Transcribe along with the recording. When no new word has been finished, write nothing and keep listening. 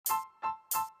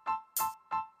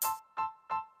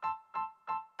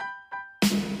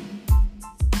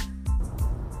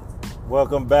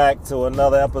Welcome back to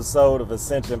another episode of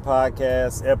Ascension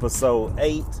Podcast, episode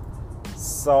 8.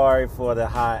 Sorry for the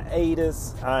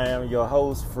hiatus. I am your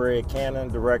host, Fred Cannon,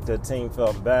 director of Team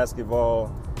Felton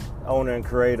Basketball, owner and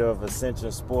creator of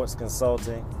Ascension Sports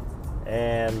Consulting.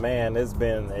 And man, it's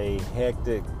been a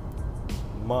hectic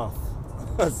month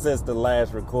since the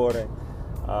last recording.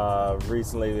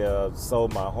 Recently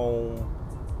sold my home,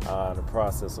 in the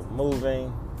process of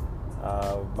moving.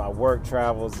 My work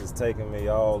travels has taken me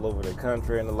all over the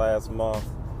country in the last month,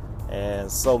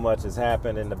 and so much has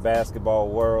happened in the basketball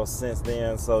world since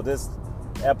then. So this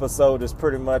episode is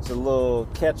pretty much a little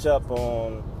catch up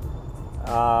on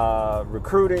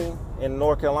recruiting in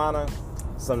North Carolina,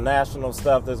 some national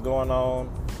stuff that's going on,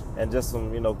 and just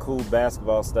some cool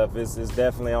basketball stuff. It's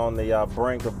definitely on the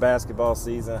brink of basketball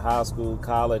season, high school,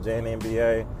 college, and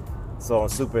NBA. So I'm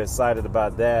super excited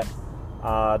about that.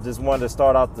 Just wanted to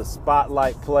start off the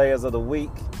Spotlight Players of the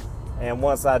Week. And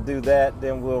once I do that,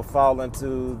 then we'll fall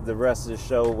into the rest of the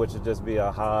show, which will just be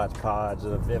a hodgepodge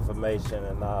of information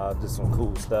and just some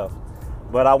cool stuff.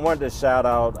 But I wanted to shout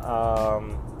out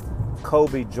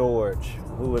Kobe George,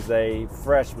 who is a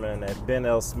freshman at Ben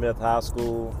L. Smith High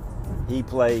School. He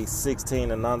played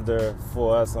 16 and under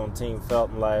for us on Team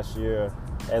Felton last year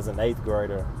as an 8th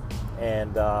grader.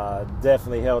 And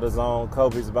definitely held his own.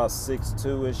 Kobe's about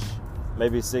 6'2"-ish.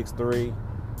 Maybe 6'3",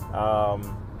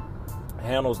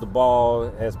 handles the ball,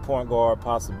 has point guard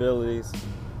possibilities,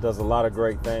 does a lot of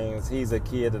great things. He's a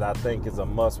kid that I think is a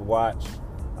must-watch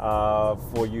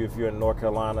for you if you're in North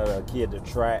Carolina, a kid to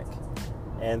track.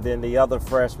 And then the other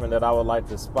freshman that I would like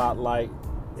to spotlight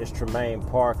is Tremaine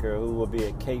Parker, who will be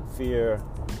at Cape Fear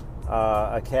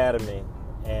Academy.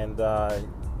 And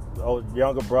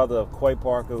younger brother of Quay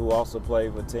Parker, who also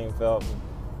played with Team Felton.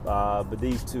 But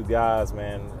these two guys,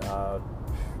 man,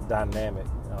 dynamic.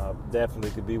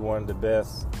 Definitely could be one of the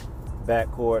best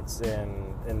backcourts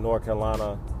in North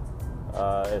Carolina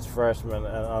as freshmen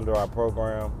and under our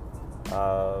program.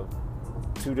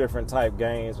 Two different type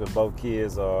games, but both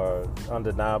kids are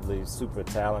undeniably super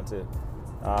talented.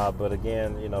 But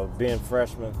again, being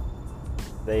freshmen,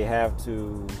 they have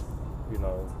to,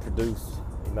 produce.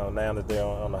 Now that they're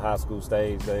on the high school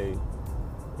stage, they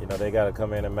got to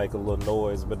come in and make a little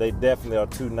noise. But they definitely are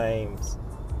two names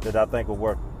that I think are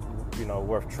worth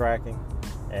tracking.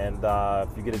 And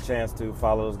if you get a chance to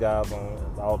follow those guys on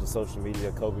all the social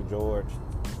media, Kobe George,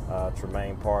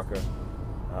 Tremaine Parker,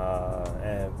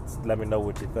 and let me know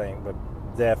what you think. But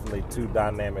definitely two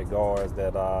dynamic guards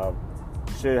that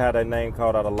should have their name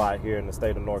called out a lot here in the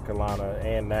state of North Carolina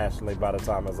and nationally by the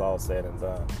time it's all said and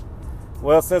done.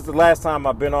 Well, since the last time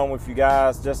I've been on with you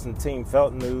guys, just in Team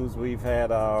Felton news, we've had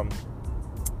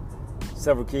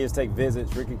several kids take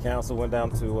visits. Ricky Council went down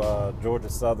to Georgia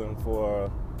Southern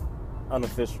for an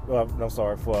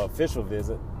official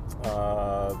visit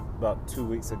about 2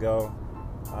 weeks ago.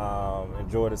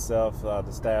 Enjoyed itself.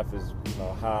 The staff is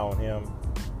high on him.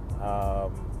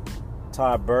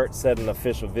 Todd Burt set an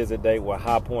official visit date with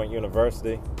High Point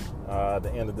University at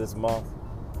the end of this month.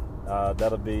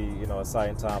 That'll be, an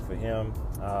exciting time for him.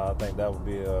 I think that would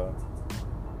be a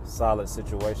solid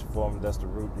situation for him. That's the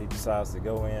route he decides to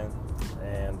go in.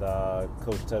 And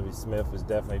Coach Tubby Smith is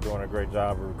definitely doing a great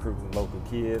job of recruiting local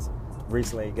kids.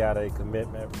 Recently he got a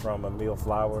commitment from Emil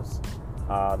Flowers,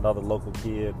 another local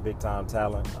kid, big-time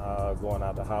talent, going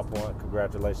out to High Point.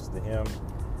 Congratulations to him.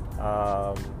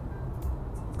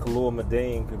 Khalil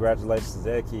Medine, congratulations to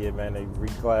that kid, man. They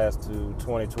reclassed to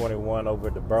 2021 over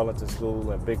at the Burlington School,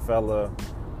 and big fella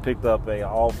picked up an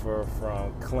offer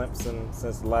from Clemson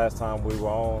since the last time we were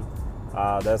on.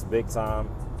 That's big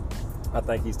time. I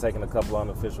think he's taken a couple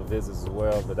unofficial visits as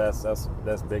well, but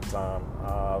that's big time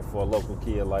for a local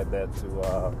kid like that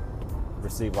to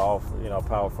receive an offer,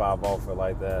 Power 5 offer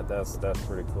like that. That's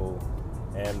pretty cool.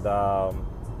 And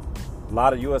a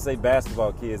lot of USA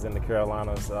basketball kids in the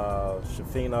Carolinas.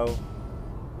 Shafino,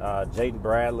 Jaden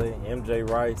Bradley, MJ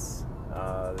Rice.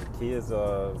 The kids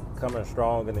are coming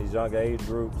strong in these young age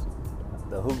groups.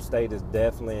 The Hoop State is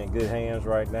definitely in good hands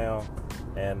right now.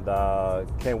 And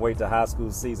can't wait till high school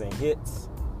season hits.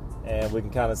 And we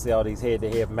can kind of see all these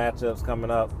head-to-head matchups coming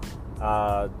up.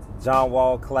 John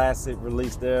Wall Classic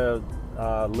released their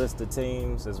list of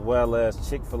teams, as well as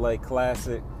Chick-fil-A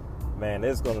Classic. Man,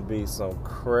 there's going to be some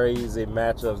crazy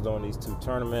matchups during these two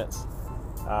tournaments.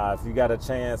 If you got a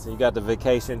chance and you got the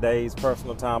vacation days,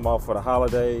 personal time off for the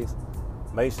holidays,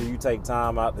 make sure you take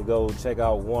time out to go check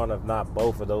out one, if not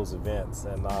both, of those events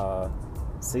and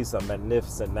see some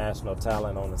magnificent national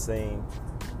talent on the scene.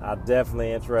 I'm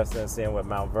definitely interested in seeing what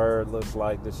Mount Verde looks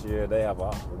like this year. They have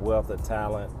a wealth of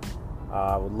talent.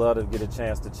 I would love to get a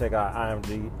chance to check out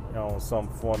IMG on some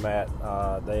format.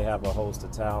 They have a host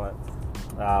of talent.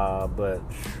 But,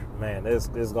 man, it's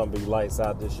going to be lights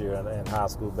out this year in high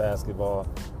school basketball.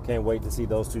 Can't wait to see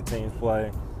those two teams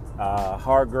play.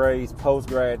 Hargrave's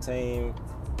post-grad team,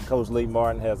 Coach Lee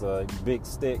Martin has a big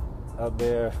stick up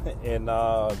there in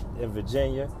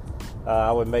Virginia.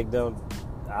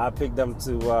 I picked them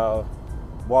to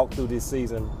walk through this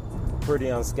season pretty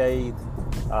unscathed.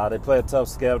 They play a tough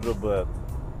schedule, but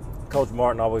Coach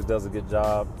Martin always does a good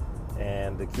job.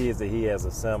 And the kids that he has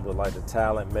assembled, like the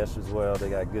talent meshes well. They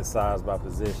got good size by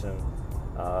position.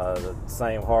 The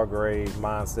same Hargrave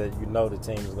mindset. You know the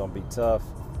team is going to be tough.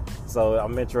 So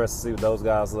I'm interested to see what those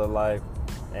guys look like.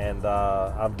 And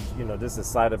I'm just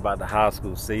excited about the high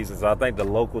school season. So I think the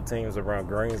local teams around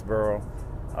Greensboro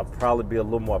will probably be a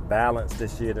little more balanced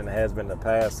this year than it has been in the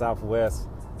past. Southwest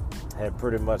had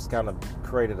pretty much kind of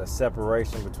created a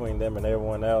separation between them and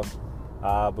everyone else.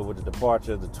 But with the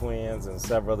departure of the Twins and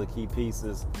several other key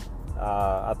pieces,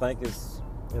 I think it's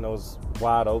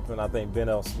wide open. I think Ben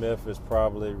L. Smith is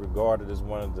probably regarded as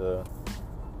one of the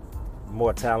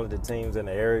more talented teams in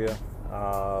the area.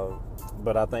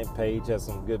 But I think Page has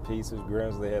some good pieces.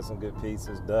 Grimsley has some good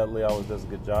pieces. Dudley always does a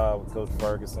good job with Coach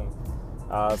Ferguson.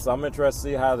 So I'm interested to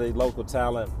see how the local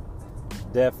talent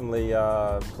definitely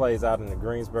plays out in the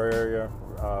Greensboro area.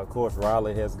 Of course,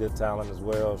 Raleigh has good talent as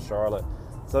well, Charlotte.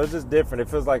 So it's just different. It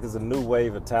feels like it's a new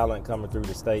wave of talent coming through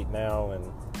the state now,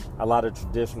 and a lot of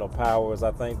traditional powers.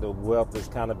 I think the wealth has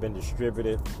kind of been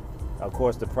distributed. Of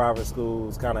course, the private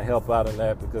schools kind of help out in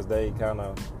that because they kind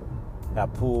of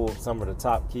have pulled some of the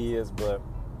top kids. But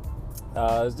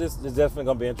it's definitely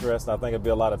going to be interesting. I think it'll be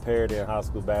a lot of parity in high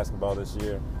school basketball this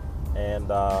year,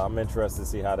 and I'm interested to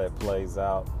see how that plays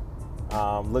out.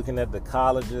 Looking at the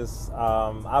colleges,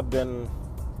 I've been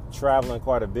traveling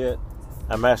quite a bit.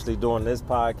 I'm actually doing this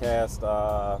podcast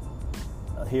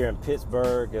here in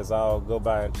Pittsburgh as I'll go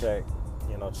by and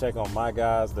check on my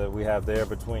guys that we have there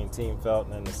between Team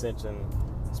Felton and Ascension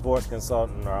Sports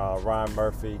Consultant, Ryan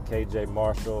Murphy, KJ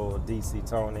Marshall, DC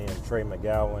Tony, and Trey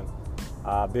McGowan.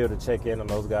 I'll be able to check in on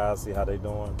those guys, see how they're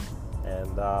doing,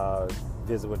 and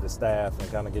visit with the staff and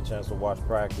kind of get a chance to watch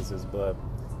practices. But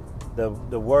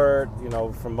the word,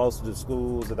 from most of the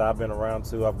schools that I've been around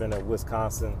to, I've been at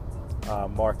Wisconsin,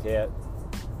 Marquette,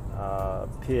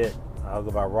 Pitt, I'll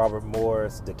go by Robert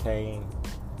Morris, Duquesne.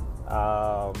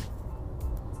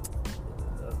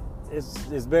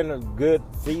 It's been a good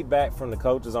feedback from the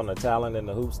coaches on the talent in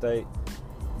the hoop state.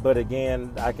 But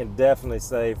again, I can definitely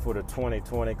say for the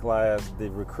 2020 class,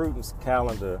 the recruiting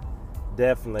calendar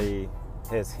definitely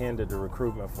has hindered the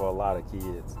recruitment for a lot of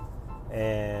kids.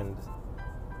 And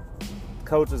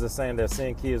coaches are saying they're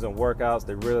seeing kids in workouts,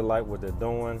 they really like what they're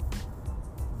doing,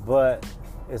 but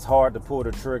it's hard to pull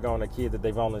the trigger on a kid that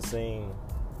they've only seen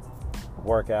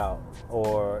work out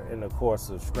or in the course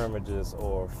of scrimmages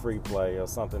or free play or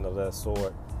something of that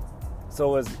sort.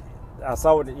 So I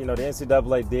saw the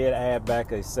NCAA did add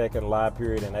back a second live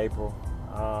period in April,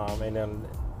 and then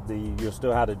you'll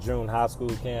still have the June high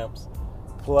school camps,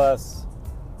 plus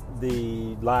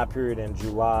the live period in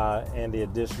July and the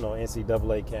additional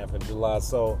NCAA camp in July.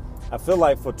 So I feel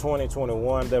like for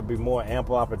 2021, there'll be more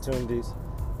ample opportunities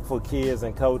for kids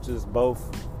and coaches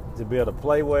both to be able to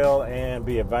play well and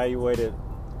be evaluated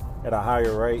at a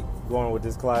higher rate going with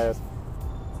this class.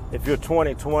 If you're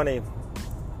 2020,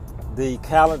 the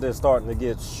calendar is starting to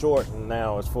get shortened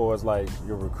now as far as like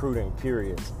your recruiting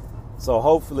periods. So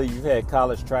hopefully you've had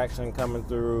college traction coming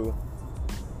through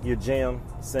your gym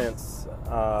since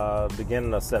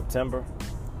beginning of September.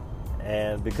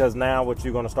 And because now what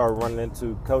you're going to start running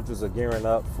into, coaches are gearing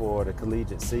up for the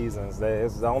collegiate seasons.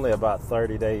 It's only about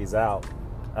 30 days out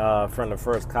from the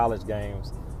first college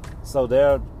games. So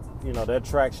their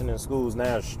traction in schools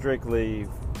now is strictly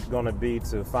going to be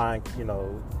to find,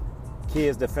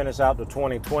 kids that finish out the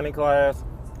 2020 class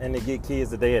and to get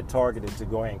kids that they had targeted to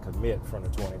go ahead and commit from the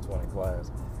 2020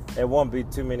 class. There won't be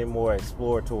too many more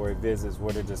exploratory visits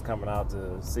where they're just coming out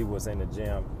to see what's in the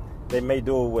gym. They may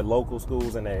do it with local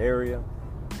schools in their area,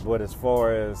 but as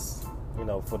far as,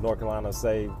 for North Carolina,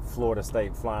 say Florida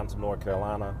State flying to North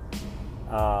Carolina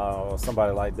or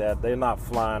somebody like that, they're not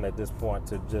flying at this point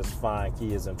to just find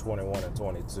kids in 21 and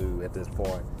 22 at this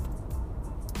point.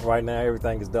 Right now,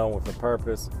 everything is done with a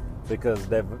purpose because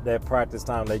that practice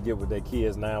time they get with their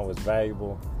kids now is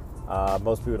valuable.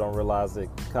 Most people don't realize that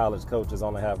college coaches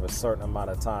only have a certain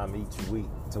amount of time each week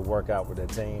to work out with their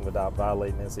team without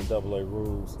violating NCAA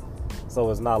rules. So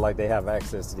it's not like they have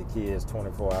access to the kids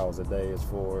 24 hours a day as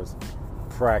far as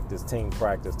team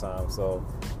practice time. So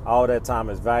all that time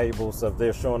is valuable. So if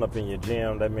they're showing up in your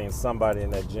gym, that means somebody in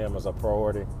that gym is a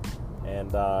priority.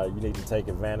 and you need to take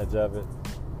advantage of it.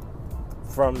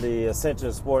 From the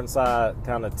Ascension Sporting side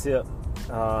kind of tip,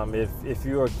 if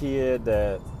you're a kid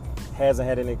that hasn't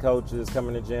had any coaches come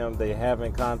in the gym, they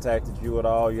haven't contacted you at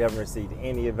all, you haven't received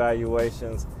any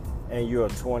evaluations, and you're a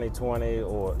 2020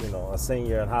 or a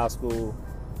senior in high school,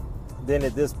 then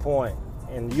at this point,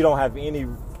 and you don't have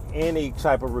any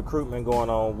type of recruitment going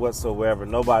on whatsoever,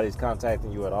 nobody's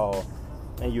contacting you at all,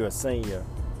 and you're a senior,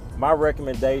 my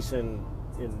recommendation,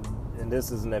 and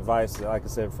this is an advice, like I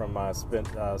said, from my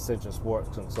Ascension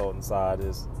Sports Consultant side,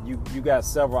 is you got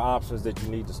several options that you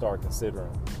need to start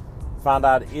considering. Find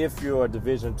out if you're a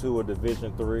Division II or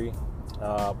Division III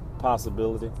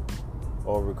possibility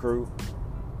or recruit.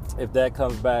 If that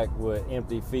comes back with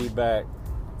empty feedback,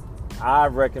 I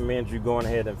recommend you going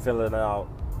ahead and filling out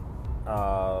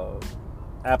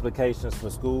applications for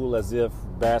school as if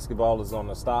basketball is on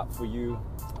the stop for you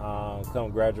come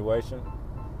graduation.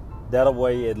 That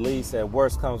way, at least, at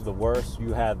worst comes to worst,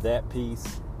 you have that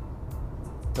piece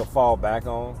to fall back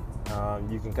on.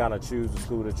 You can kind of choose the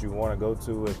school that you want to go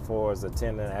to as far as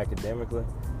attending academically,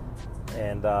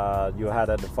 and you'll have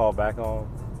that to fall back on.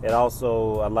 It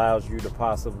also allows you the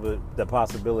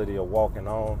possibility of walking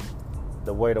on.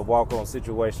 The way the walk-on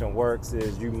situation works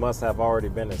is you must have already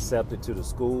been accepted to the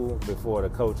school before the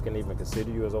coach can even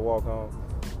consider you as a walk-on.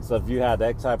 So if you have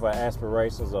that type of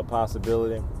aspirations or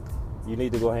possibility, you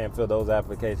need to go ahead and fill those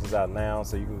applications out now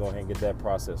so you can go ahead and get that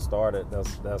process started.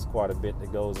 That's quite a bit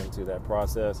that goes into that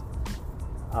process.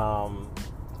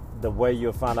 The way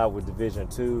you'll find out with Division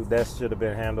II, that should have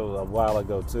been handled a while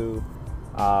ago too.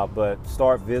 But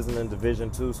start visiting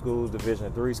Division II schools,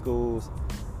 Division III schools,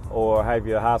 or have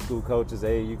your high school coaches,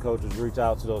 AAU coaches reach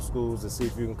out to those schools to see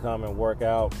if you can come and work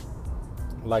out.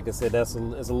 Like I said, it's a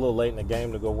little late in the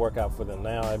game to go work out for them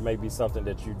now. It may be something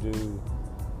that you do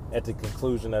at the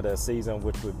conclusion of that season,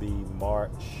 which would be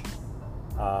March,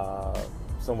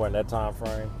 somewhere in that time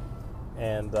frame.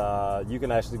 And you can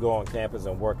actually go on campus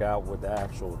and work out with the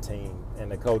actual team,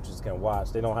 and the coaches can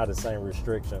watch. They don't have the same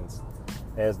restrictions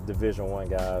as Division I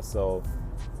guys, so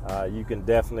you can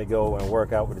definitely go and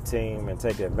work out with the team and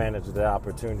take advantage of the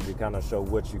opportunity to kind of show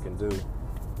what you can do.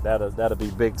 That'll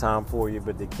be big time for you,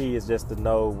 but the key is just to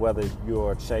know whether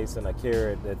you're chasing a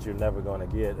carrot that you're never going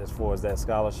to get as far as that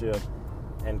scholarship,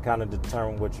 and kind of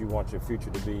determine what you want your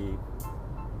future to be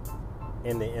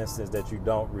in the instance that you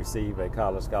don't receive a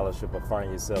college scholarship or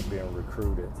find yourself being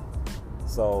recruited.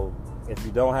 So if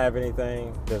you don't have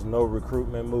anything, there's no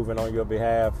recruitment moving on your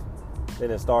behalf,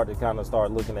 then it's start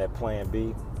looking at plan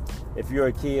B. If you're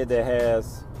a kid that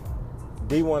has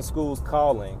D1 schools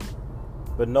calling,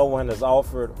 but no one has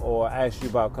offered or asked you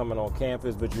about coming on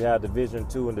campus, but you have Division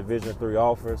II and Division III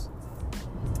offers,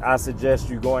 I suggest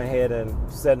you going ahead and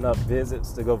setting up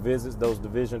visits to go visit those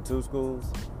Division II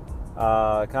schools.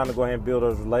 Kind of go ahead and build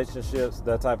those relationships,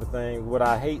 that type of thing. What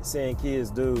I hate seeing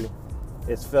kids do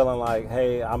is feeling like,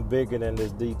 hey, I'm bigger than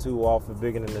this D2 offer,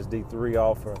 bigger than this D3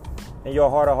 offer. In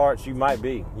your heart of hearts, you might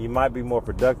be. You might be more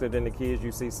productive than the kids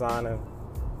you see signing.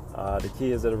 The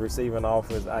kids that are receiving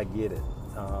offers, I get it.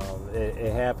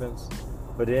 It happens.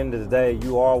 But at the end of the day,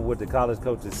 you are what the college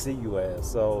coaches see you as.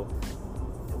 So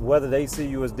whether they see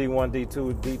you as D1,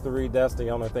 D2, D3, that's the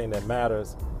only thing that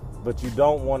matters. But you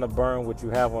don't want to burn what you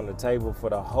have on the table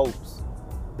for the hopes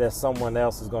that someone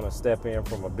else is going to step in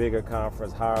from a bigger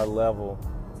conference, higher level,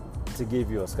 to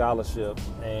give you a scholarship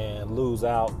and lose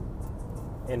out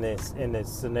in this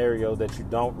scenario that you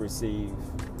don't receive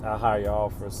a higher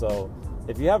offer. So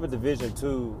if you have a Division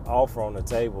II offer on the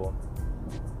table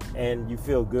and you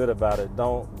feel good about it,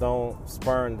 don't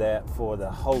spurn that for the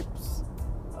hopes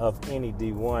of any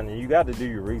D1. And you got to do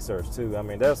your research too. I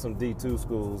mean, there's some D2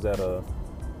 schools that are,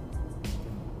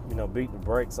 beat the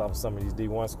brakes off of some of these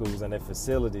D1 schools, and their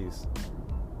facilities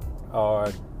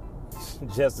are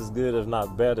just as good, if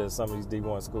not better, as some of these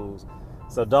D1 schools.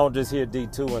 So don't just hear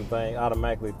D2 and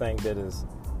automatically think that it's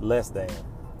less than.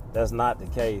 That's not the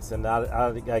case. And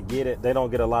I get it. They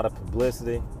don't get a lot of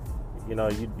publicity. You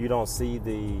don't see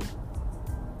the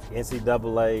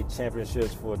NCAA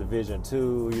championships for Division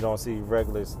II. You don't see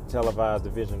regular televised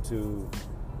Division II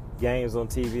games on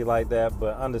TV like that.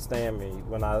 But understand me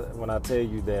when I tell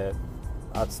you that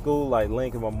a school like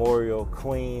Lincoln Memorial,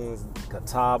 Queens,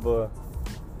 Catawba,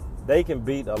 they can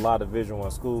beat a lot of Division I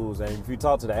schools. And if you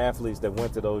talk to the athletes that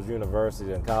went to those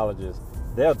universities and colleges,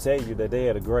 they'll tell you that they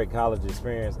had a great college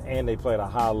experience and they played a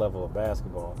high level of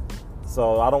basketball.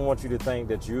 So I don't want you to think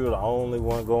that you're the only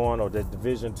one going, or that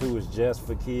Division II is just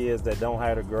for kids that don't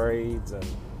have the grades and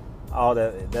all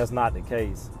that. That's not the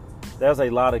case. There's a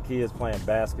lot of kids playing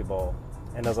basketball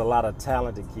and there's a lot of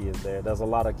talented kids there. There's a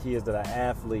lot of kids that are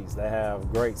athletes that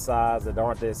have great size, that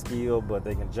aren't that skilled, but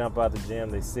they can jump out the gym.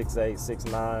 They're 6'8",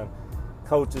 6'9".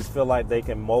 Coaches feel like they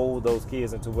can mold those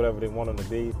kids into whatever they want them to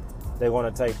be. They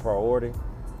want to take priority.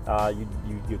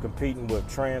 You're competing with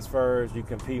transfers. You're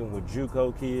competing with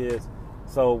JUCO kids.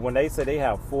 So when they say they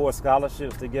have 4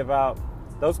 scholarships to give out,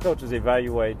 those coaches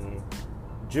evaluating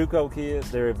JUCO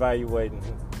kids. They're evaluating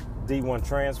D1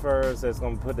 transfers that's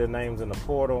going to put their names in the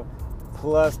portal,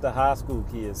 plus the high school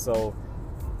kids. So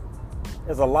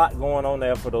there's a lot going on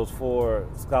there for those 4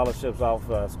 scholarships off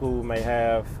school may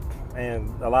have. And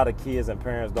a lot of kids and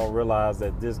parents don't realize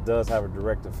that this does have a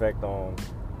direct effect on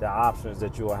the options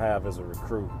that you will have as a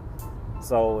recruit.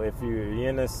 So if you're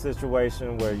in a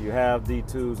situation where you have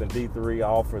D2s and D3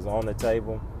 offers on the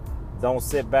table, don't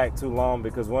sit back too long,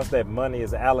 because once that money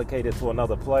is allocated to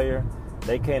another player,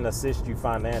 they can't assist you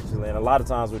financially. And a lot of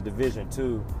times with Division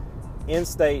II,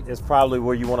 in-state is probably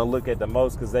where you want to look at the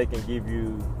most, because they can give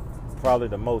you probably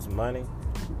the most money.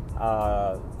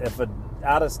 If an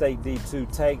out-of-state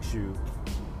D2 takes you,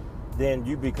 then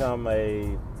you become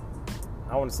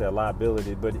I wouldn't say a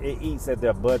liability, but it eats at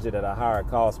their budget at a higher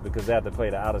cost, because they have to pay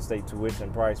the out-of-state tuition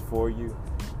price for you.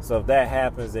 So if that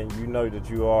happens, then you know that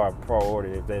you are a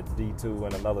priority if that D2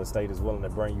 in another state is willing to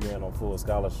bring you in on full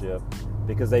scholarship,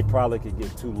 because they probably could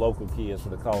get 2 local kids for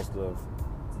the cost of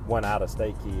 1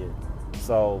 out-of-state kid.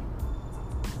 So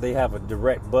they have a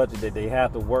direct budget that they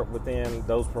have to work within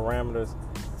those parameters.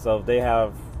 So if they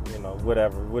have,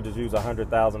 whatever, we'll just use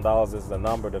 $100,000 as the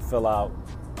number to fill out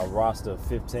a roster of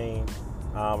 15.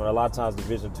 And a lot of times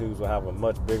Division IIs will have a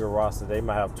much bigger roster. They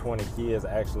might have 20 kids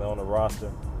actually on the roster.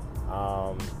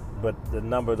 But the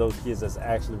number of those kids that's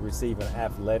actually receiving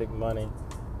athletic money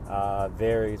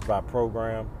varies by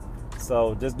program.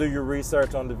 So just do your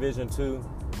research on Division II.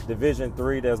 Division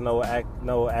III, there's no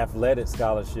athletic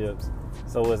scholarships,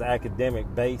 so it's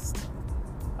academic based.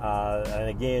 And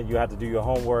again, you have to do your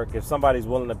homework. If somebody's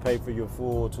willing to pay for your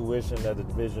full tuition at a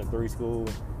Division III school,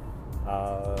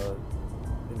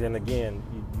 then again,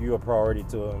 you're a priority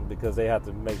to them, because they have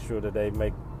to make sure that they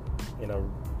make,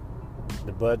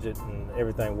 the budget and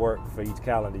everything work for each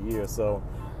calendar year. So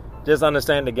just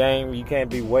understand the game. You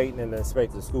can't be waiting and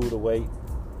expect the school to wait.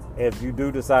 If you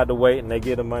do decide to wait and they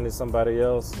give the money to somebody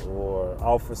else or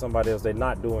offer somebody else, they're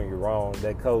not doing you wrong.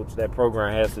 That coach, that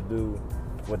program has to do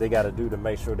what they got to do to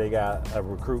make sure they got a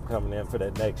recruit coming in for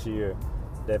that next year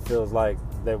that feels like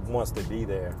that wants to be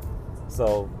there.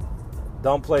 So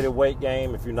don't play the wait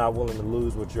game if you're not willing to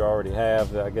lose what you already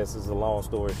have. I guess it's a long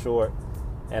story short.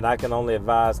 And I can only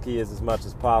advise kids as much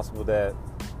as possible that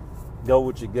go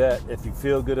with your gut. If you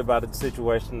feel good about the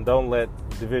situation, don't let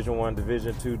Division I,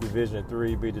 Division II, Division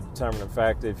III be the determining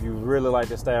factor. If you really like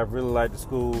the staff, really like the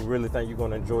school, really think you're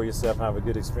going to enjoy yourself and have a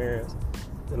good experience,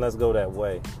 then let's go that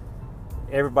way.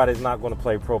 Everybody's not going to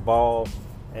play pro ball.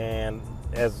 And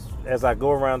as I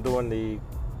go around doing the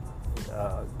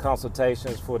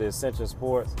consultations for the Ascension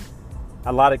Sports,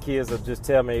 a lot of kids will just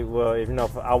tell me, well,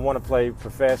 if I want to play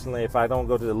professionally, if I don't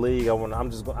go to the league,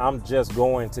 I'm just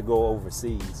going to go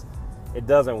overseas. It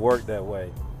doesn't work that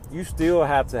way. You still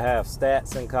have to have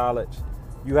stats in college.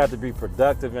 You have to be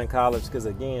productive in college, because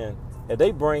again, if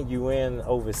they bring you in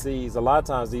overseas, a lot of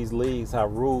times these leagues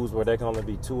have rules where there can only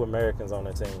be 2 Americans on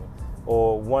the team,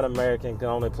 or 1 American can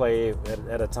only play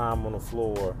at a time on the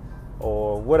floor,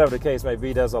 or whatever the case may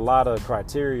be. There's a lot of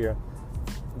criteria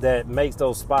that makes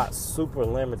those spots super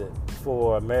limited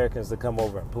for Americans to come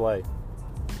over and play.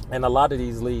 And a lot of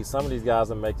these leagues, some of these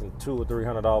guys are making $200 or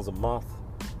 $300 a month,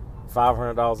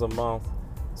 $500 a month.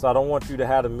 So I don't want you to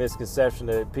have the misconception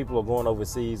that people are going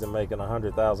overseas and making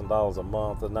 $100,000 a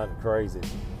month or nothing crazy.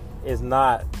 It's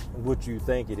not what you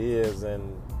think it is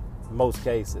in most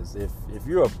cases. If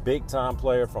you're a big-time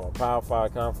player from a Power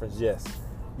 5 conference, yes,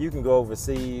 you can go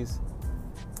overseas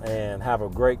and have a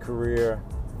great career.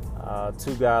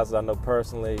 2 guys I know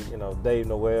personally, Dave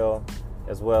Noel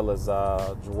as well as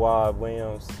Jawad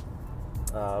Williams.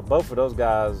 Both of those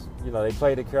guys, they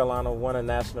played at Carolina, won a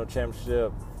national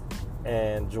championship,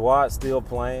 and Jawad's still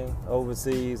playing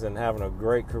overseas and having a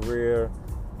great career,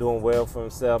 doing well for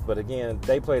himself. But again,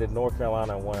 they played at North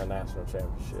Carolina and won a national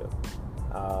championship.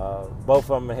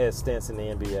 Both of them had stints in the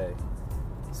NBA.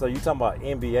 So you're talking about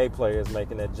NBA players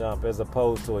making that jump, as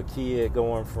opposed to a kid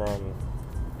going from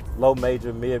low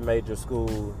major, mid-major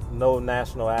school, no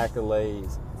national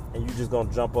accolades, and you just going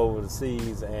to jump over the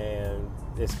seas and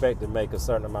expect to make a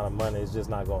certain amount of money. It's just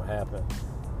not going to happen.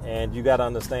 And you got to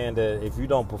understand that if you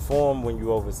don't perform when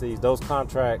you're overseas, those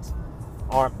contracts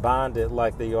aren't bonded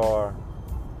like they are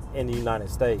in the United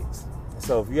States.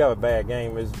 So if you have a bad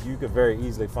game, you could very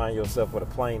easily find yourself with a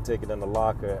plane ticket in the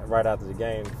locker right after the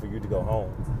game for you to go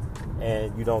home,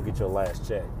 and you don't get your last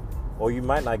check. Or you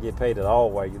might not get paid at all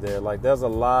while you're there. Like, there's a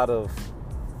lot of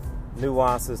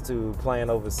nuances to playing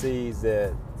overseas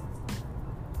that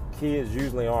kids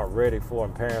usually aren't ready for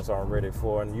and parents aren't ready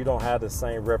for, and you don't have the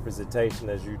same representation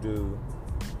as you do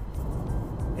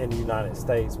in the United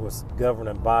States, with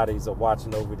governing bodies are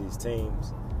watching over these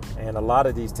teams. And a lot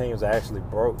of these teams are actually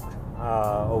broke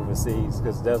overseas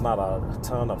because there's not a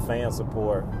ton of fan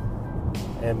support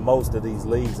in most of these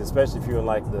leagues, especially if you're in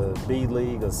like the B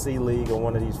League or C League or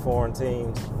one of these foreign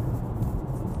teams.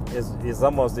 It's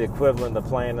almost the equivalent of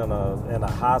playing in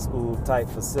a high school type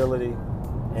facility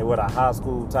and with a high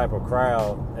school type of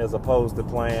crowd, as opposed to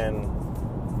playing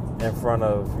in front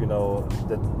of, you know,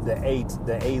 the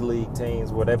A League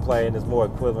teams where they're playing is more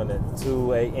equivalent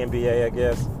to a NBA, I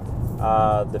guess.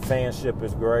 The fanship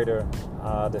is greater,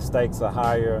 the stakes are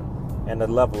higher, and the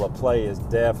level of play is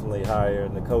definitely higher,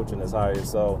 and the coaching is higher.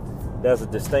 So there's a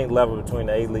distinct level between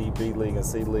the A League, B League, and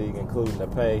C League, including the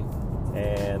pay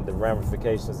and the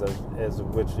ramifications as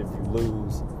which if you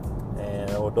lose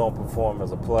or don't perform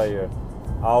as a player,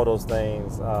 all those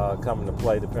things come into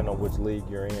play depending on which league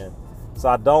you're in. So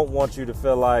I don't want you to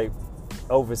feel like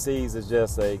overseas is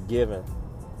just a given.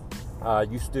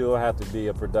 You still have to be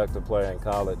a productive player in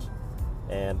college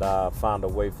and find a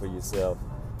way for yourself.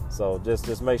 So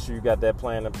just make sure you got that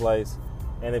plan in place.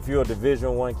 And if you're a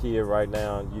Division I kid right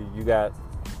now, you got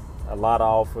a lot of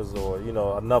offers, or you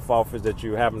know, enough offers that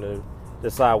you're having to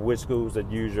decide which schools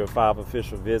that use your 5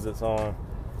 official visits on,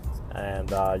 and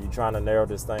you're trying to narrow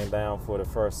this thing down for the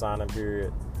first signing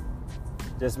period.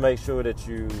 Just make sure that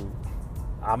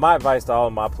my advice to all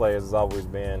of my players has always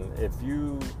been, if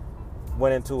you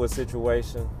went into a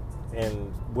situation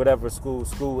and whatever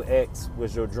school X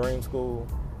was your dream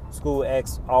school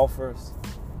X offers,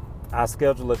 I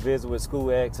schedule a visit with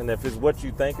school X, and if it's what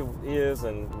you think it is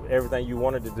and everything you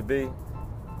wanted it to be,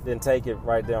 then take it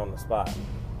right there on the spot.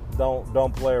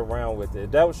 Don't play around with it.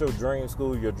 If that was your dream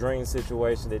school, your dream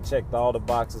situation that checked all the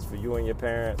boxes for you and your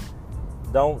parents,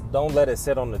 don't let it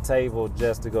sit on the table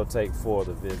just to go take 4 of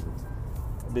the visits.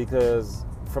 Because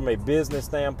from a business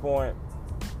standpoint,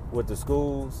 with the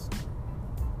schools,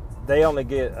 they only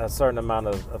get a certain amount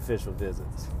of official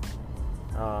visits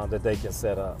that they can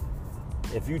set up.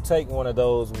 If you take one of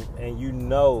those and you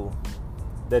know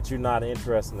that you're not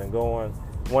interested in going,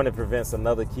 one, it prevents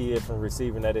another kid from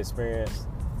receiving that experience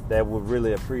that would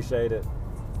really appreciate it,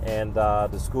 and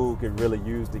the school could really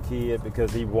use the kid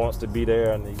because he wants to be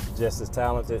there and he's just as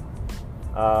talented.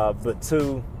 But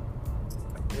 2,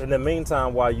 in the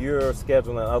meantime, while you're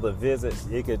scheduling other visits,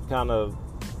 it could kind of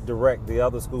direct the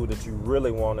other school that you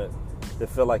really wanted to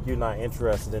feel like you're not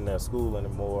interested in their school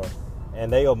anymore,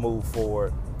 and they'll move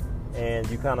forward, and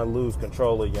you kind of lose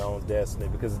control of your own destiny.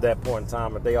 Because at that point in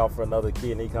time, if they offer another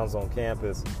kid and he comes on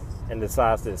campus and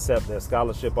decides to accept that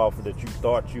scholarship offer that you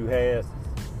thought you had,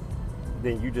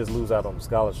 then you just lose out on the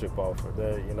scholarship offer.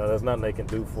 There's nothing they can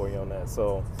do for you on that.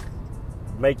 So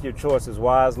make your choices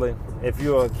wisely. If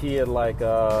you're a kid like,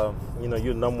 you're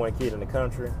the number 1 kid in the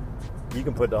country, you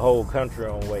can put the whole country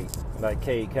on weight. Like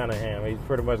Cade Cunningham, he's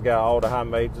pretty much got all the high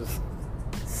majors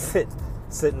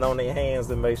sitting on their hands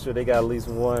to make sure they got at least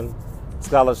one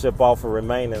scholarship offer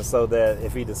remaining, so that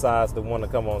if he decides to want to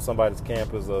come on somebody's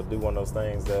campus or do one of those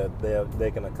things, that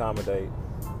they can accommodate.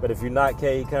 But if you're not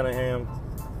Cade Cunningham,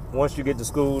 once you get to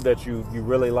school that you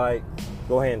really like,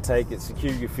 go ahead and take it,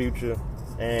 secure your future,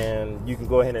 and you can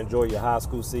go ahead and enjoy your high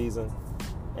school season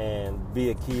and be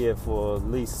a kid for at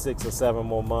least 6 or 7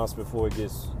 more months before it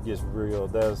gets real.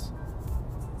 There's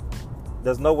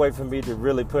no way for me to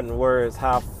really put in words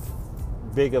how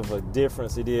big of a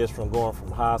difference it is from going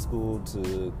from high school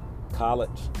to college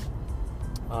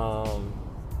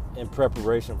in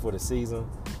preparation for the season.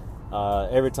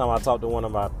 Every time I talk to one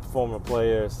of my former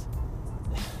players,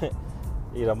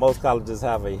 most colleges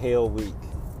have a hell week,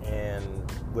 and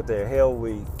with their hell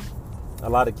week, a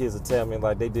lot of kids will tell me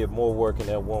like they did more work in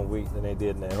that 1 week than they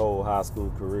did in their whole high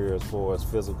school career, as far as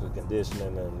physical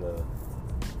conditioning and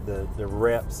the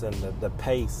reps and the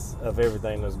pace of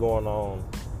everything that's going on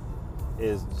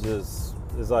is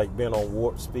like being on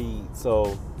warp speed.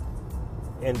 So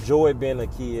enjoy being a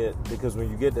kid, because when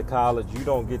you get to college, you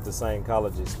don't get the same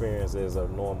college experience as a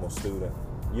normal student.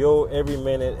 Every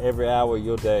minute, every hour of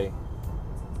your day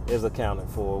is accounted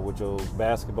for with your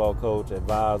basketball coach,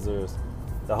 advisors,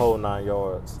 the whole 9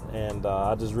 yards. And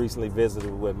I just recently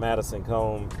visited with Madison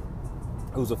Cone,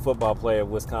 who's a football player at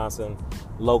Wisconsin,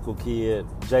 local kid,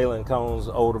 Jalen Cone's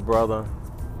older brother.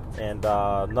 and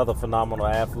another phenomenal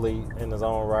athlete in his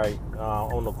own right,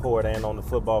 on the court and on the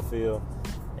football field.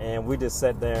 And we just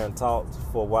sat there and talked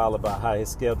for a while about how his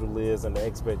schedule is and the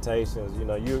expectations. You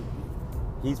know,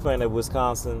 he's playing at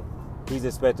Wisconsin. He's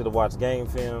expected to watch game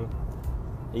film.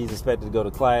 He's expected to go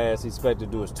to class. He's expected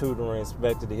to do his tutoring. He's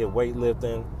expected to hit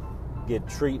weightlifting, get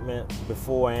treatment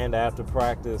before and after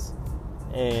practice,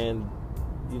 and,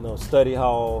 you know, study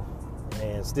hall,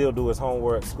 and still do his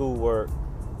homework, schoolwork,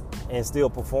 and still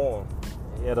perform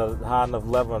at a high enough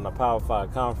level in a Power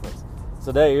 5 conference.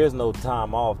 So there is no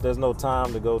time off. There's no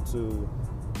time to go to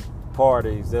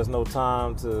parties. There's no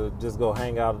time to just go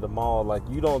hang out at the mall. Like,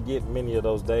 you don't get many of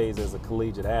those days as a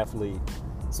collegiate athlete.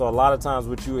 So a lot of times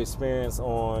what you experience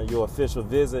on your official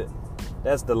visit,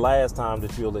 that's the last time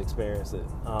that you'll experience it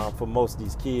for most of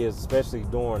these kids, especially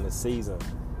during the season.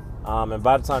 And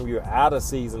by the time you're out of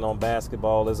season on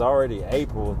basketball, it's already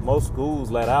April. Most schools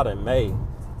let out in May.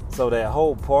 So that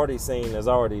whole party scene has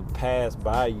already passed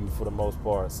by you for the most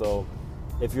part. So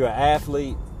if you're an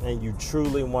athlete and you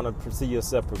truly want to see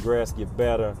yourself progress, get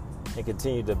better, and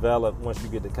continue to develop once you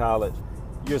get to college,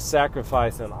 you're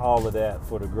sacrificing all of that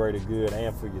for the greater good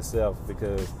and for yourself.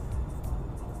 Because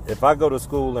if I go to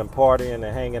school and partying and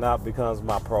hanging out becomes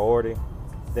my priority,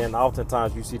 then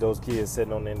oftentimes you see those kids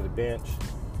sitting on the end of the bench.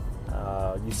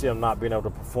 You see them not being able to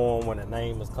perform when the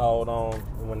name is called on,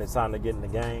 when it's time to get in the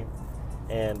game.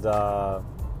 And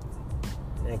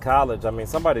in college, I mean,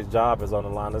 somebody's job is on the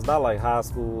line. It's not like high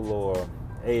school or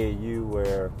AAU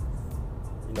where,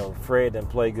 you know, Fred didn't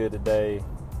play good today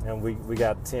and we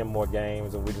got 10 more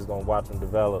games and we're just going to watch them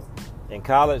develop. In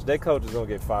college, their coach is going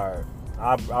to get fired.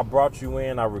 I brought you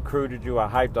in, I recruited you, I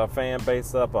hyped our fan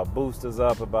base up, I boosted us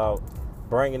up about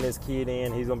bringing this kid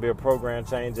in. He's going to be a program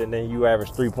changer, and then you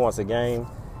average 3 points a game.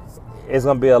 It's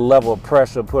going to be a level of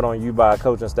pressure put on you by a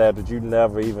coaching staff that you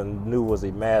never even knew was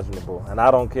imaginable. And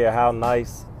I don't care how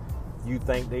nice you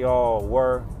think they all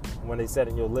were when they sat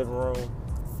in your living room,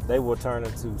 they will turn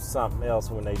into something else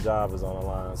when their job is on the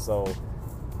line. So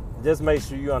just make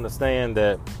sure you understand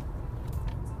that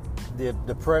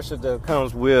the pressure that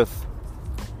comes with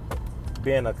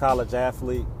being a college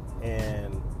athlete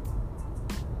and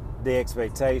the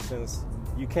expectations,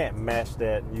 you can't match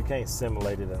that. You can't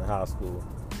simulate it in high school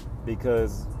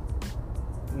because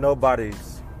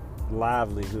nobody's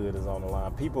livelihood is on the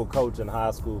line. People coach in high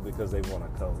school because they want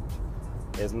to coach.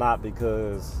 It's not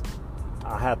because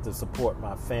I have to support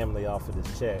my family off of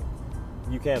this check.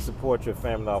 You can't support your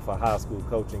family off a high school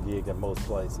coaching gig in most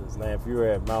places. Now, if you're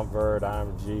at Mount Verde,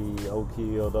 IMG, Oak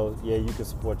Hill, those, yeah, you can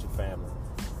support your family.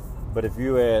 But if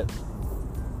you're at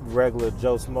regular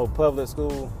Joe Smo public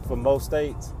school for most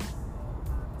states,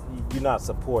 you're not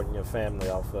supporting your family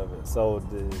off of it. So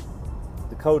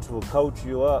the coach will coach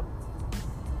you up,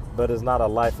 but it's not a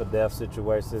life or death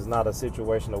situation. It's not a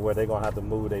situation where they're going to have to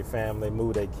move their family,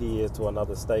 move their kids to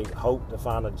another state, hope to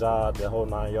find a job, the whole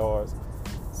 9 yards.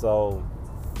 So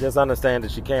just understand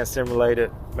that you can't simulate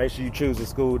it. Make sure you choose a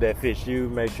school that fits you.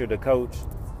 Make sure the coach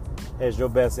has your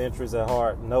best interests at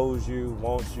heart, knows you,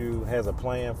 wants you, has a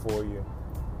plan for you.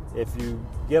 If you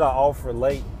get an offer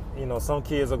late, you know, some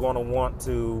kids are going to want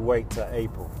to wait till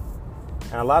April.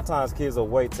 And a lot of times kids will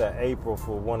wait till April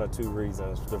for one or two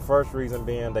reasons. The first reason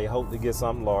being they hope to get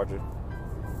something larger.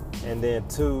 And then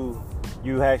two,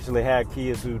 you actually have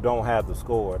kids who don't have the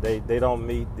score. They don't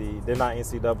meet they're not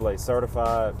NCAA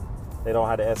certified. They don't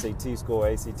have the SAT score,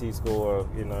 ACT score,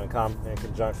 you know, in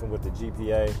conjunction with the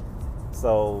GPA.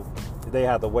 So they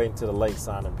have to wait until the late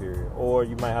signing period. Or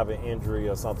you might have an injury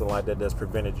or something like that that's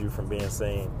prevented you from being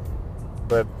seen.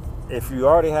 But if you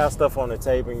already have stuff on the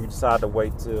table and you decide to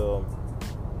wait till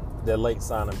the late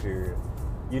signing period,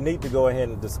 you need to go ahead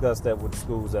and discuss that with the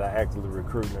schools that are actively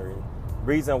recruiting you.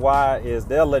 Reason why is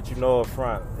they'll let you know up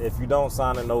front, if you don't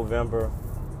sign in November,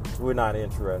 we're not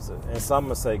interested. And some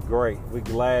will say, great, we're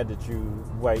glad that you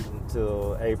wait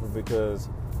until April because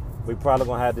we're probably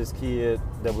going to have this kid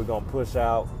that we're going to push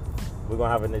out. We're going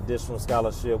to have an additional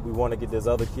scholarship. We want to get this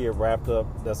other kid wrapped up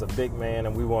that's a big man,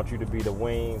 and we want you to be the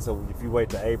wing. So if you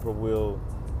wait till April, we'll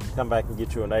come back and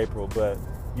get you in April. But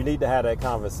you need to have that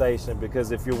conversation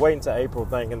because if you're waiting till April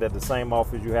thinking that the same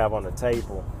offers you have on the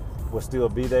table will still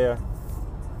be there,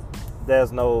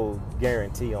 there's no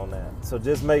guarantee on that. So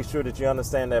just make sure that you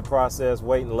understand that process.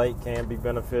 Waiting late can be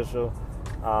beneficial.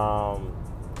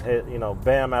 You know,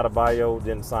 Bam Adebayo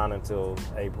didn't sign until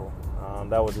April.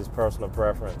 That was his personal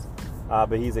preference.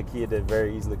 But he's a kid that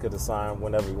very easily could have signed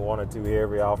whenever he wanted to,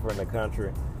 every offer in the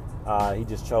country. He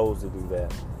just chose to do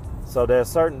that. So there's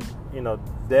certain, you know,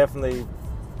 definitely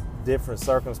different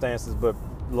circumstances, but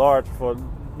for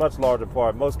much larger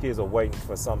part, most kids are waiting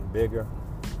for something bigger.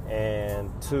 And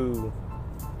two,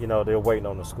 they're waiting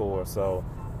on the score. So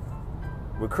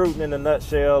recruiting in a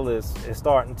nutshell is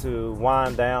starting to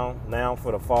wind down now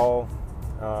for the fall.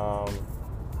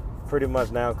 Pretty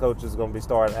much now coaches are going to be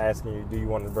starting asking you, do you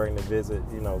want to bring the visit?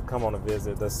 Come on a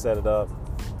visit. Let's set it up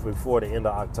before the end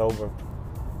of October.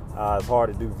 It's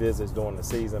hard to do visits during the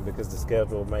season because the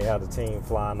schedule may have the team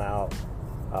flying out,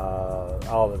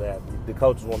 all of that. The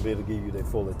coaches won't be able to give you their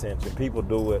full attention. People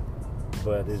do it,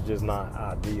 but it's just not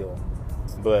ideal.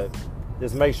 But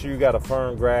just make sure you got a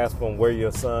firm grasp on where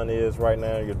your son is right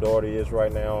now, your daughter is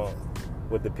right now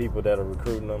with the people that are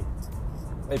recruiting them.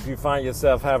 If you find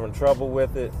yourself having trouble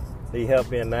with it, need help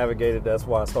being navigated. That's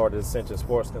why I started Ascension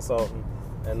Sports Consulting.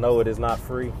 And no, it is not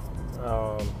free.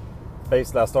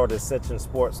 Basically, I started Ascension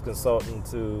Sports Consulting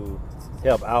to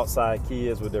help outside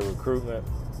kids with their recruitment.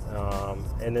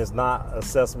 And it's not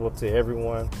accessible to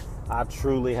everyone. I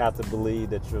truly have to believe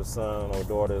that your son or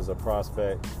daughter is a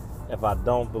prospect. If I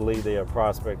don't believe they're a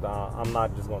prospect, I'm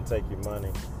not just going to take your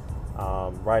money.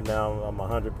 Right now, I'm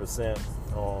 100%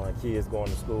 on kids going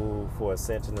to school for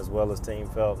Ascension as well as Team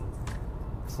Felton.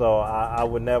 So I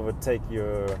would never take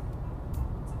your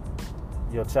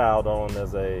child on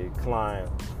as a client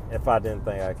if I didn't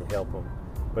think I could help them.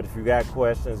 But if you got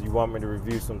questions, you want me to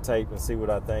review some tape and see what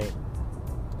I think,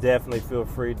 definitely feel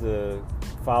free to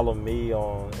follow me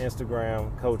on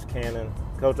Instagram, Coach Cannon,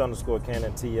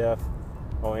 Coach_Cannon TF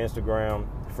on Instagram,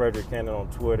 Frederick Cannon on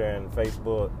Twitter and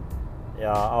Facebook.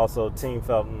 Also Team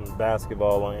Felton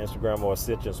Basketball on Instagram or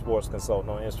Ascension Sports Consultant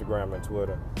on Instagram and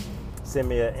Twitter. Send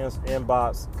me an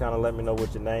inbox, kind of let me know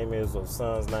what your name is or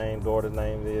son's name, daughter's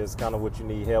name is, kind of what you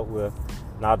need help with,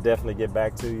 and I'll definitely get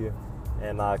back to you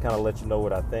and kind of let you know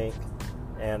what I think.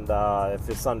 And if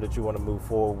it's something that you want to move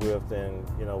forward with, then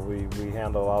we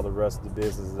handle all the rest of the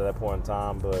business at that point in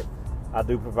time. But I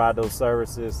do provide those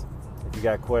services. If you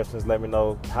got questions, let me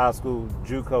know. High school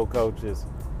JUCO coaches.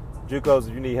 JUCOs,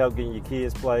 if you need help getting your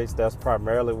kids placed, that's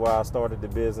primarily why I started the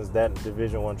business. That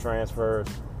Division I transfers.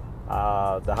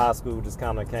 The high school just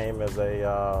kind of came as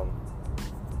a,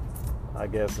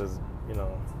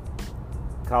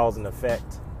 cause and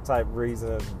effect type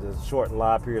reason. The short and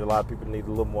live period, a lot of people need a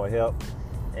little more help.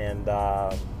 And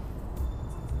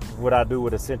what I do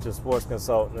with Ascension Sports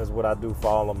Consultant is what I do for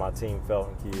all of my Team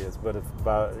Felton kids. But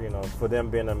for them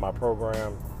being in my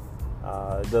program,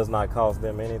 it does not cost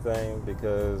them anything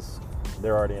because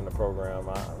they're already in the program.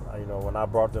 When I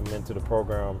brought them into the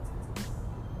program,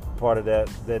 part of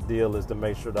that deal is to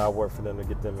make sure that I work for them to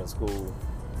get them in school.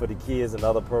 For the kids and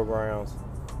other programs,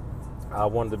 I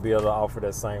wanted to be able to offer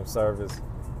that same service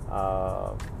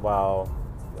while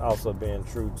also being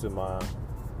true to my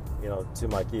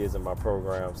kids in my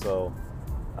program. So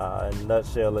in a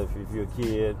nutshell, if you're a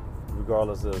kid,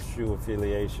 regardless of SHU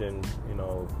affiliation,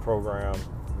 program,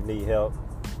 you need help,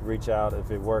 reach out.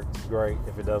 If it works, great.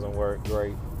 If it doesn't work,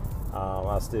 great.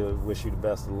 I still wish you the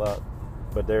best of luck.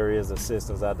 But there is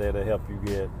assistance out there to help you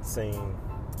get seen,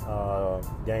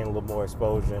 gain a little more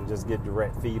exposure, and just get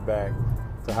direct feedback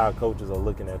to how coaches are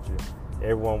looking at you.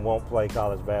 Everyone won't play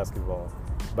college basketball,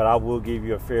 but I will give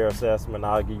you a fair assessment.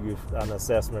 I'll give you an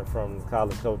assessment from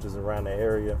college coaches around the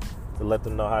area to let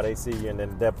them know how they see you, and then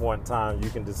at that point in time, you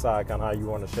can decide kind of how you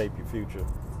want to shape your future.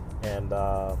 And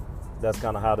that's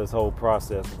kind of how this whole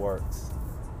process works.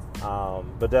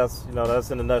 But that's in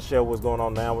a nutshell what's going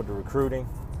on now with the recruiting.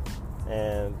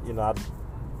 And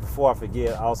before I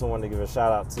forget, I also want to give a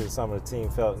shout out to some of the Team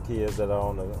Felton kids that are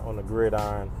on the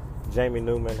gridiron. Jamie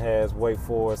Newman has Wake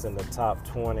Forest in the top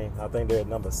 20. I think they're at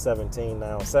number 17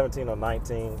 now, 17 or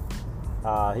 19.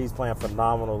 He's playing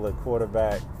phenomenal at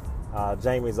quarterback.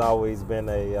 Jamie's always been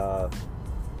a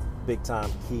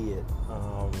big-time kid,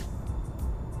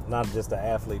 not just an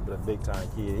athlete, but a big-time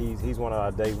kid. He's one of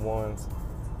our day ones.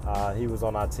 He was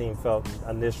on our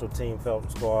initial Team Felton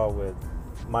squad with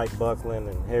Mike Buckland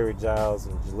and Harry Giles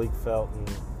and Jalik Felton,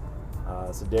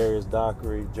 Sedarius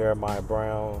Dockery, Jeremiah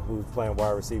Brown, who's playing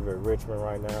wide receiver at Richmond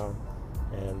right now,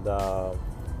 and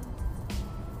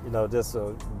just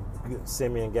a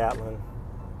Simeon Gatlin,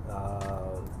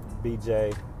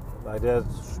 BJ, like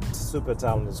that's super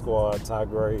talented squad. Ty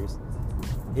Graves,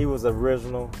 he was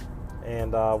original,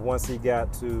 and once he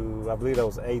got to, I believe that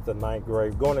was 8th or 9th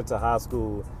grade, going into high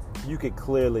school, you could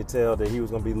clearly tell that he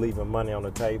was going to be leaving money on the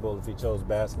table if he chose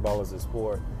basketball as a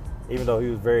sport, even though he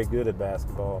was very good at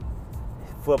basketball.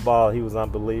 Football, he was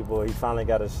unbelievable. He finally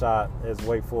got a shot as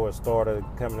Wake Forest starter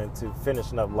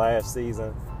finishing up last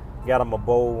season. Got him a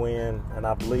bowl win, and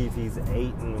I believe he's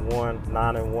 8-1,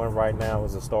 9-1 right now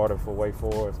as a starter for Wake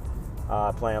Forest,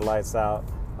 playing lights out.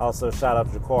 Also, shout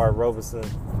out to Ja'Cory Roberson,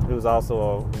 who's also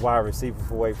a wide receiver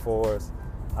for Wake Forest,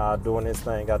 doing his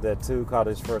thing out there too. Caught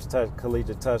his first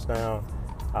collegiate touchdown.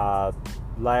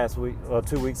 last week or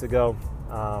 2 weeks ago.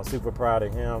 Super proud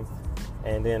of him.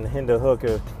 And then Hendon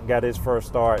Hooker got his first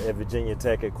start at Virginia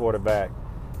Tech at quarterback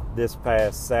this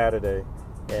past Saturday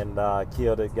and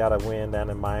killed it, got a win down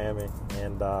in Miami.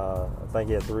 And I think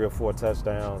he had 3 or 4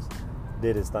 touchdowns,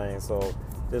 did his thing. So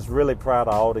just really proud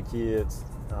of all the kids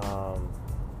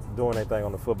doing their thing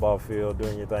on the football field,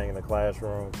 doing your thing in the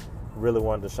classroom. Really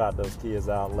wanted to shout those kids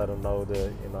out and let them know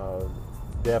that,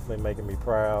 definitely making me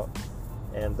proud.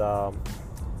 And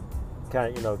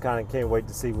kind of can't wait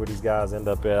to see where these guys end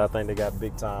up at. I think they got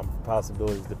big time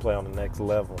possibilities to play on the next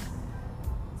level.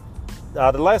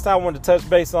 The last thing I wanted to touch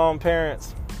base on,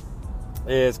 parents,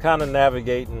 is kind of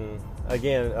navigating.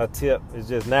 Again, a tip is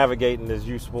just navigating this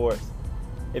youth sports.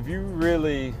 If you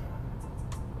really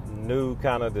knew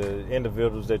kind of the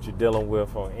individuals that you're dealing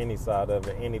with on any side of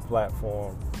it, any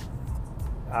platform,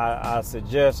 I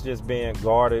suggest just being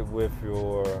guarded with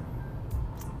your,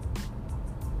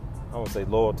 I won't say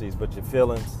loyalties, but your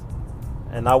feelings.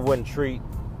 And I wouldn't treat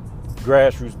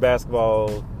grassroots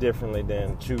basketball differently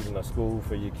than choosing a school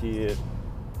for your kid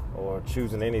or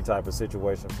choosing any type of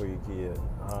situation for your kid.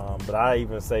 But I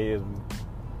even say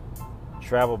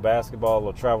travel basketball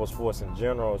or travel sports in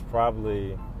general is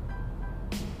probably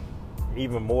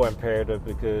even more imperative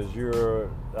because you're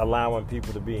allowing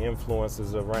people to be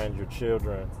influences around your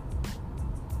children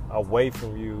away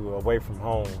from you, away from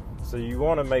home. So you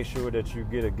want to make sure that you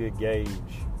get a good gauge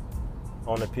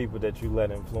on the people that you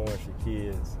let influence your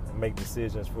kids and make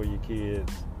decisions for your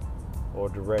kids or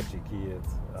direct your kids.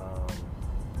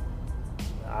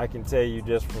 I can tell you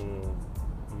just from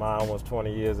my almost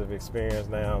 20 years of experience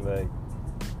now that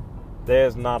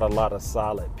there's not a lot of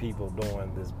solid people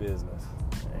doing this business.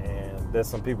 And there's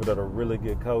some people that are really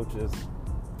good coaches,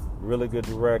 really good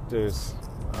directors,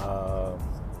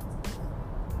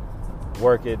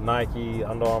 work at Nike,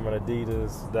 Under Armour,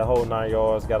 Adidas, the whole 9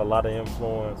 yards, got a lot of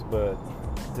influence, but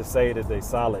to say that they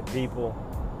solid people,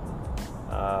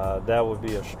 that would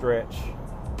be a stretch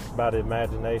by the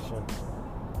imagination.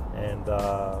 And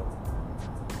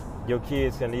your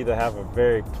kids can either have a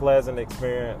very pleasant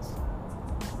experience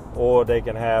or they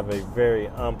can have a very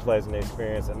unpleasant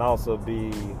experience and also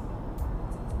be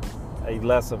a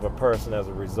less of a person as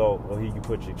a result of who you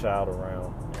put your child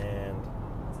around. And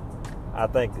I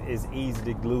think it's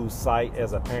easy to lose sight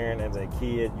as a parent, as a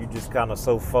kid. You just kind of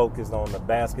so focused on the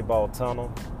basketball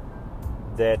tunnel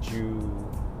that you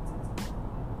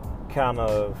kind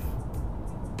of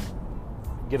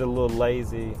get a little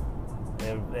lazy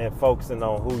and focusing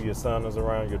on who your son is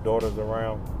around, your daughter's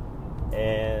around.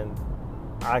 And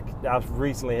I've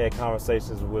recently had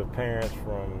conversations with parents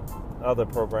from other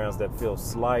programs that feel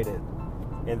slighted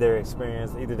in their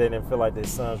experience. Either they didn't feel like their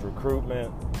son's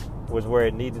recruitment was where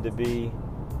it needed to be,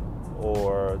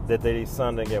 or that their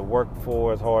son didn't get worked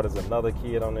for as hard as another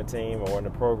kid on the team or in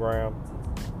the program.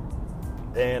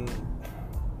 And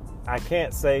I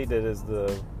can't say that it's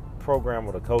the program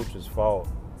or the coach's fault.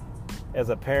 As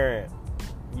a parent,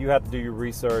 you have to do your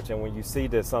research, and when you see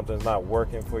that something's not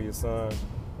working for your son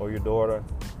or your daughter,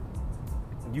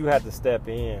 you have to step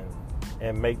in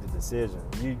and make the decision.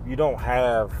 You don't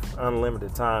have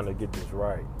unlimited time to get this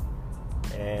right.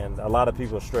 And a lot of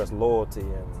people stress loyalty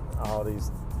and all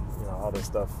these, all this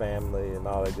stuff, family and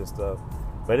all that good stuff.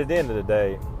 But at the end of the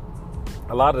day,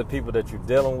 a lot of the people that you're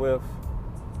dealing with,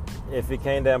 if it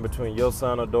came down between your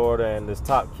son or daughter and this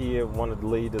top kid wanted to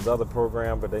lead this other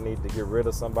program, but they need to get rid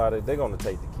of somebody, they're going to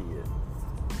take the kid.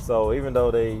 So even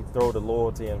though they throw the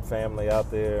loyalty and family out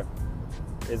there,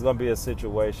 it's going to be a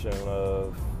situation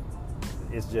of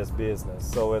it's just business.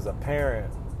 So as a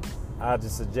parent, I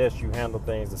just suggest you handle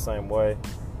things the same way.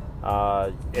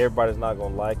 Everybody's not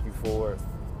going to like you for it.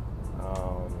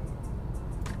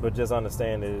 But just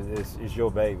understand that it's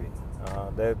your baby.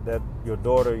 That your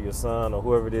daughter, your son, or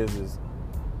whoever it is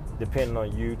depending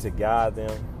on you to guide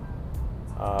them,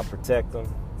 protect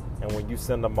them. And when you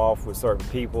send them off with certain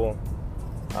people,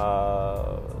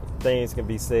 things can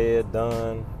be said,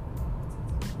 done,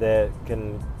 that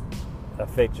can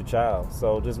affect your child.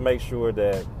 So just make sure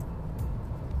that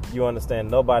you understand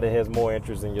nobody has more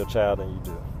interest in your child than you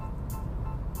do.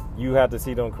 You have to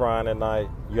see them crying at night.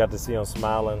 You have to see them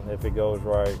smiling if it goes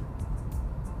right.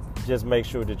 Just make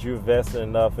sure that you're vested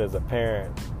enough as a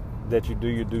parent that you do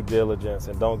your due diligence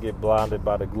and don't get blinded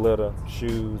by the glitter,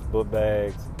 shoes, book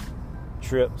bags,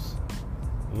 trips,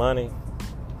 money,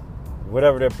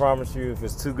 whatever they promise you. If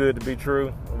it's too good to be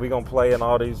true, we're going to play in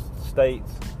all these states.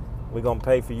 We're going to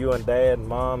pay for you and dad and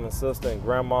mom and sister and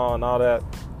grandma and all that.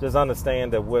 Just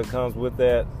understand that what comes with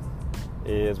that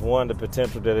is, one, the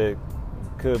potential that it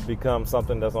could become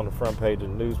something that's on the front page of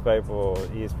the newspaper or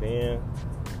ESPN.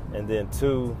 And then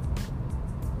two,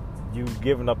 you've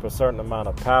given up a certain amount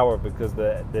of power, because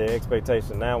the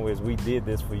expectation now is we did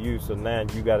this for you, so now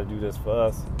you got to do this for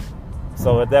us.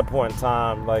 So at that point in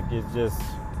time, like, it's just,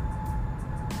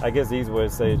 I guess the easy way to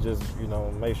say is just,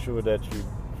 make sure that you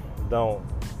don't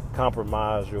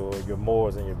compromise your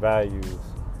morals and your values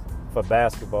for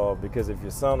basketball, because if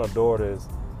your son or daughter is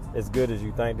as good as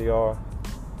you think they are,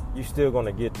 you're still going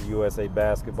to get the USA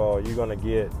basketball. You're going to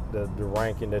get the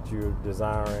ranking that you're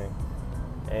desiring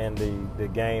and the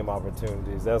game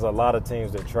opportunities. There's a lot of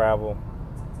teams that travel,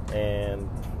 and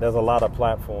there's a lot of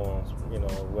platforms,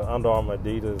 with Under Armour,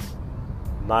 Adidas,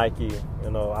 Nike,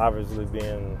 obviously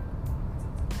being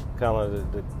kind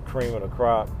of the cream of the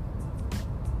crop.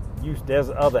 There's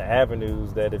other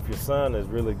avenues that if your son is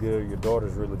really good, your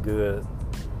daughter's really good,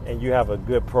 and you have a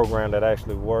good program that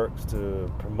actually works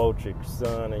to promote your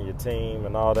son and your team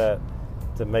and all that,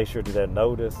 to make sure that they're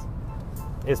noticed,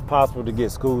 it's possible to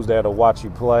get schools there to watch you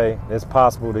play. It's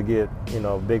possible to get,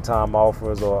 big-time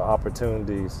offers or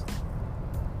opportunities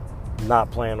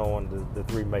not playing on the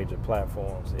three major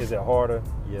platforms. Is it harder?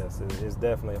 Yes, it's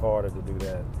definitely harder to do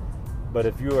that. But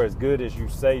if you're as good as you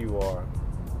say you are,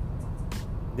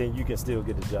 then you can still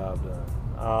get the job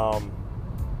done.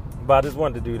 But I just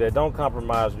wanted to do that. Don't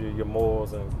compromise your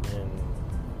morals and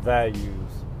values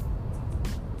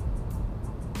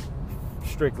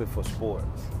strictly for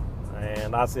sports.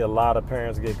 And I see a lot of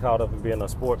parents get caught up in being a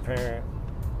sport parent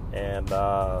and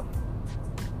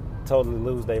totally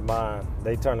lose their mind.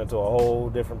 They turn into a whole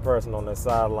different person on the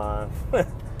sideline.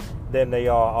 Then they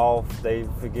are off. They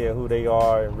forget who they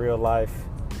are in real life.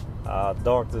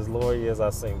 Doctors, lawyers,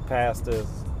 I've seen pastors,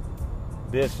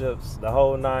 bishops, the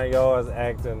whole 9 yards,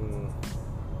 acting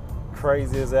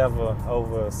crazy as ever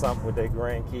over something with their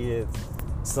grandkids,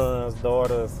 sons,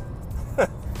 daughters,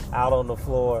 out on the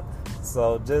floor.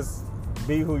 So just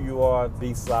be who you are,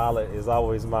 be solid is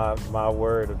always my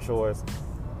word of choice.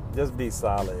 Just be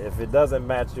solid. If it doesn't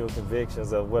match your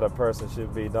convictions of what a person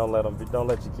should be, don't let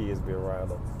your kids be around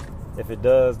them. If it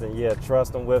does, then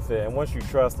trust them with it. And once you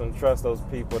trust them, trust those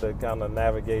people that kind of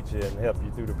navigate you and help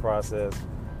you through the process.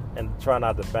 And try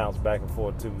not to bounce back and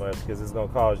forth too much, because it's going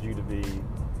to cause you to be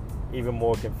even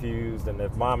more confused. And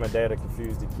if mom and dad are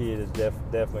confused, the kid is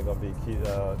definitely going to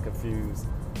be confused,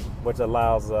 which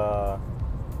allows a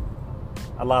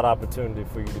lot of opportunity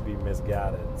for you to be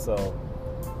misguided. So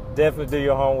definitely do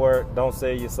your homework. Don't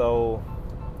sell your soul.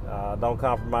 Don't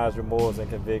compromise your morals and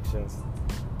convictions.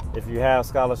 If you have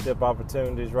scholarship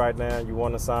opportunities right now, you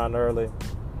want to sign early,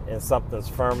 and something's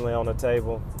firmly on the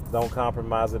table, don't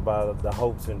compromise it by the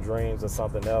hopes and dreams of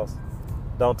something else.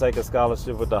 Don't take a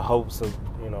scholarship with the hopes of,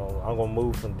 I'm going to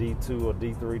move from D2 or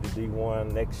D3 to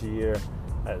D1 next year,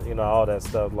 all that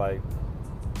stuff. Like,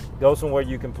 go somewhere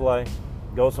you can play,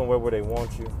 go somewhere where they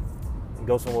want you, and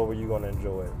go somewhere where you're going to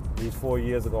enjoy it. These 4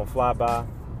 years are going to fly by,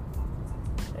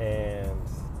 and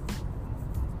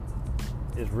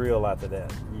it's real after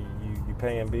that. You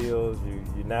paying bills,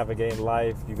 you navigating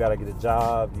life, you got to get a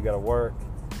job, you got to work.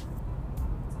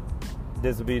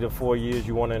 This will be the 4 years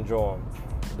you want to enjoy them.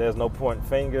 There's no pointing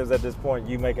fingers at this point.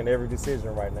 You making every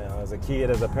decision right now. As a kid,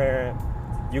 as a parent,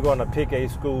 you're going to pick a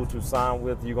school to sign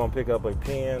with. You're going to pick up a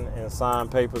pen and sign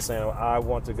paper saying, I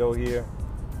want to go here.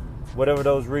 Whatever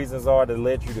those reasons are that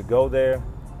led you to go there,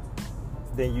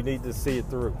 then you need to see it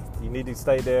through. You need to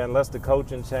stay there unless the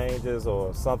coaching changes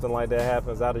or something like that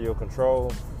happens out of your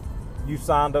control. You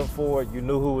signed up for it. You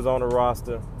knew who was on the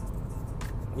roster.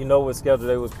 You know what schedule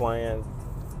they was playing.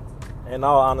 In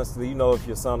all honesty, you know if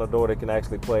your son or daughter can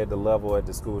actually play at the level at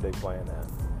the school they're playing at.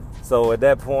 So at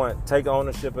that point, take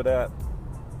ownership of that.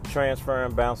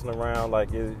 Transferring, bouncing around, like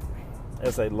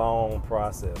it's a long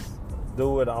process.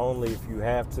 Do it only if you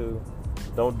have to.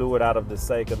 Don't do it out of the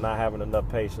sake of not having enough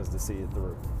patience to see it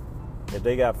through. If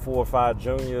they got 4 or 5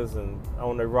 juniors and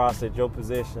on their roster at your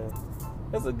position,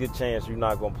 there's a good chance you're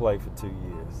not going to play for 2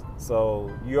 years.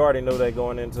 So you already know that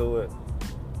going into it,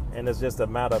 and it's just a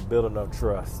matter of building up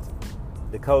trust.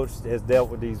 The coach has dealt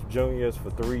with these juniors for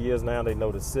 3 years now. They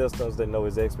know the systems. They know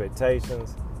his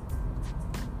expectations.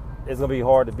 It's going to be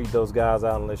hard to beat those guys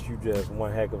out unless you just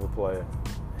one heck of a player.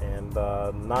 And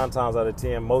 9 times out of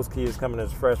 10, most kids coming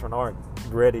as freshmen aren't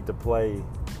ready to play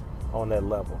on that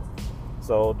level.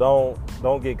 So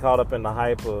don't get caught up in the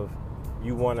hype of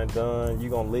you one and done, you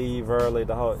going to leave early.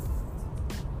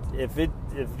 If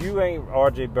you ain't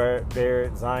R.J.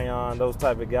 Barrett, Zion, those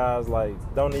type of guys, like,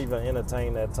 don't even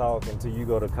entertain that talk until you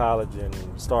go to college and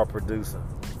start producing.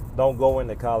 Don't go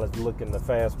into college looking to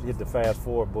hit the fast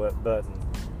forward button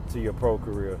to your pro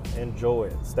career. Enjoy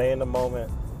it. Stay in the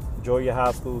moment. Enjoy your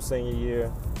high school senior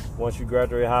year. Once you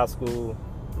graduate high school,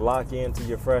 lock into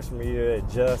your freshman year,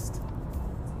 adjust,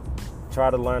 Try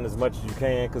to learn as much as you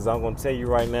can, because I'm going to tell you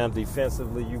right now,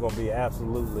 defensively, you're going to be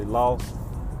absolutely lost.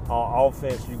 On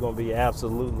offense, you're going to be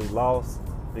absolutely lost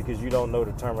because you don't know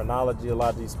the terminology a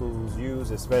lot of these schools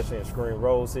use, especially in screen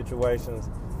roll situations.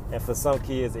 And for some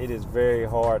kids, it is very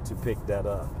hard to pick that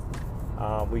up.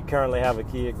 We currently have a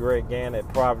kid, Greg Gann,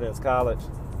 at Providence College.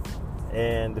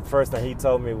 And the first thing he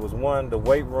told me was, one, the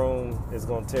weight room is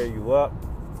going to tear you up.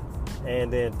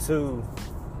 And then two,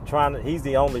 he's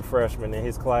the only freshman in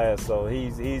his class, so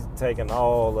he's taking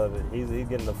all of it. He's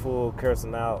getting the full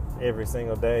cursing out every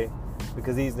single day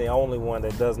because he's the only one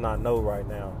that does not know right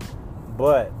now.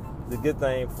 But the good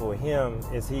thing for him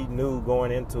is he knew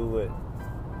going into it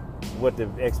what the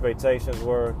expectations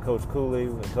were. Coach Cooley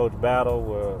and Coach Battle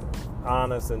were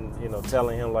honest and,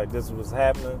 telling him, like, this is what's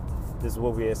happening. This is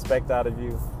what we expect out of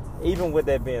you. Even with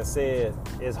that being said,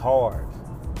 it's hard.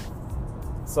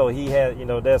 So he had,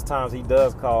 there's times he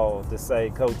does call to say,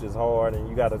 coach is hard and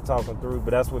you got to talk him through,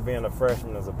 but that's what being a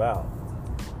freshman is about.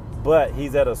 But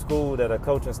he's at a school that a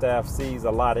coaching staff sees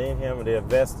a lot in him and they're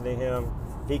invested in him.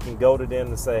 He can go to them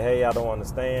and say, hey, I don't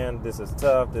understand. This is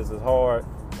tough. This is hard.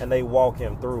 And they walk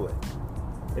him through it.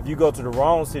 If you go to the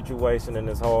wrong situation and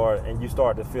it's hard and you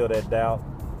start to feel that doubt,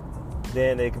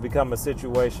 then it can become a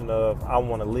situation of, I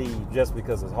want to leave just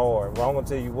because it's hard. Well, I'm going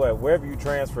to tell you what, wherever you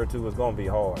transfer to is going to be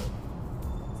hard.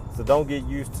 So don't get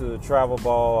used to travel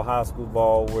ball, high school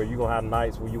ball, where you're going to have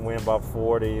nights where you win by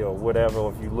 40 or whatever.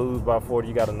 Or if you lose by 40,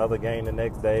 you got another game the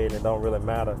next day and it don't really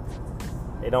matter.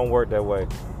 It don't work that way.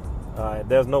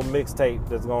 There's no mixtape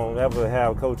that's going to ever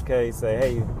have Coach K say,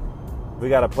 hey, we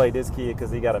got to play this kid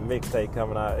because he got a mixtape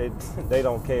coming out. They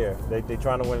don't care. They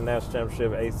trying to win a national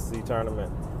championship, ACC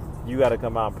tournament. You got to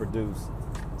come out and produce.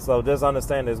 So just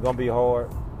understand it's going to be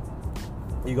hard.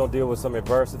 You're going to deal with some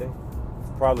adversity.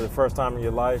 Probably the first time in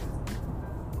your life.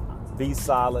 Be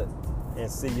solid and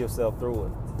see yourself through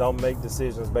it. Don't make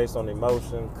decisions based on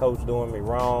emotion. Coach doing me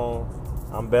wrong.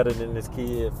 I'm better than this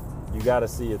kid. You got to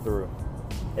see it through.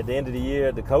 At the end of the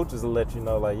year, the coaches will let you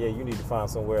know, like, yeah, you need to find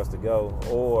somewhere else to go.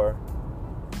 Or,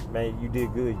 man, you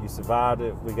did good. You survived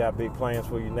it. We got big plans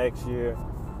for you next year.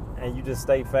 And you just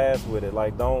stay fast with it.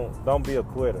 Like, don't be a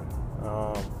quitter.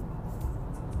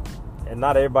 And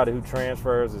not everybody who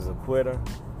transfers is a quitter.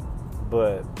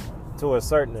 But to a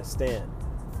certain extent,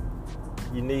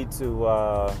 you need to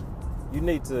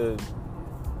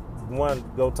one,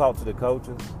 go talk to the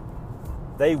coaches.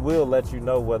 They will let you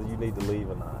know whether you need to leave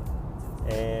or not.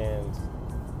 And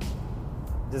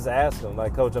just ask them,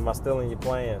 like, Coach, am I still in your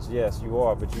plans? Yes, you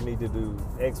are, but you need to do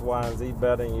X, Y, and Z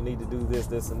better, and you need to do this,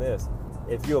 this, and this.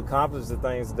 If you accomplish the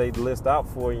things they list out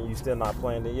for you and you're still not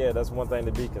playing it, yeah, that's one thing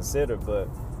to be considered, but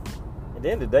at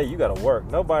the end of the day, you got to work.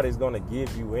 Nobody's going to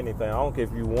give you anything. I don't care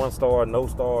if you 1 star, no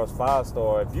stars, 5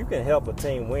 star. If you can help a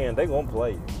team win, they're going to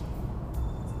play you.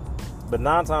 But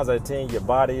 9 times out of 10, your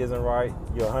body isn't right.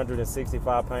 You're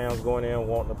 165 pounds going in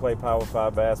wanting to play Power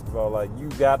 5 basketball. Like, you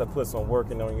got to put some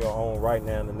work in on your own right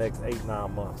now in the next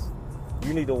 8-9 months.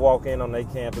 You need to walk in on their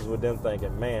campus with them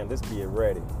thinking, man, this kid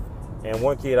ready. And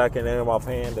one kid I can name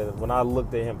offhand that when I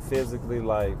looked at him physically,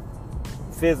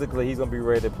 he's going to be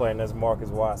ready to play, and that's Marcus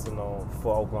Watson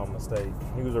for Oklahoma State.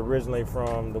 He was originally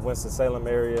from the Winston-Salem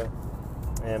area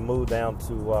and moved down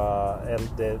to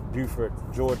the Beaufort,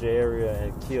 Georgia area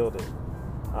and killed it.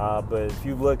 But if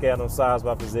you look at him size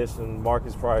by position,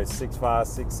 Marcus probably 6'5",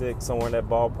 6'6", somewhere in that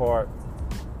ballpark.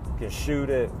 Can shoot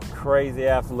it, crazy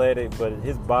athletic, but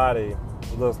his body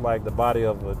looks like the body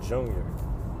of a junior.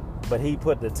 But he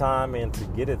put the time in to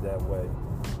get it that way.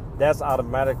 That's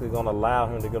automatically going to allow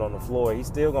him to get on the floor. He's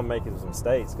still going to make his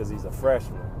mistakes because he's a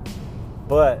freshman.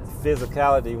 But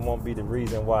physicality won't be the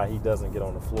reason why he doesn't get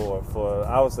on the floor. For,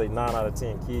 I would say, 9 out of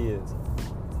 10 kids,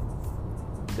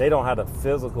 they don't have the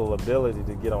physical ability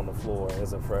to get on the floor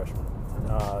as a freshman.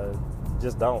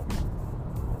 Just don't.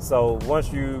 So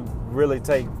once you really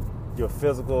take your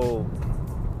physical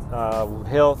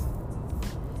health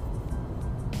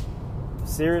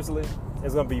seriously,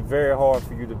 it's going to be very hard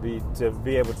for you to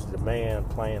be able to demand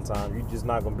playing time. You're just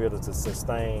not going to be able to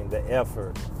sustain the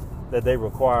effort that they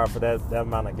require for that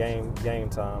amount of game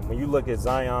time. When you look at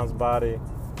Zion's body,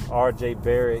 R.J.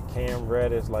 Barrett, Cam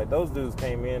Reddish, like, those dudes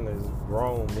came in as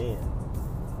grown men.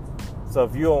 So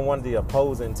if you're on one of the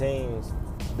opposing teams,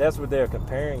 that's what they're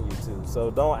comparing you to.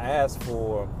 So don't ask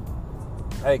for,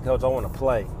 hey, Coach, I want to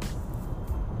play.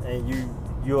 And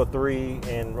you're a 3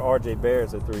 and R.J.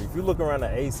 Barrett's a 3. If you look around the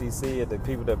ACC at the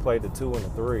people that play the 2 and the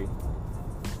 3,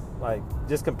 like,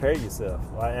 just compare yourself.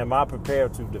 Like, am I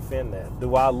prepared to defend that?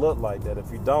 Do I look like that?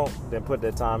 If you don't, then put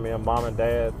that time in. Mom and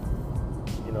dad,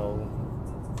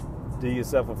 do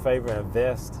yourself a favor and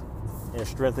invest in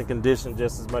strength and condition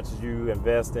just as much as you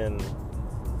invest in,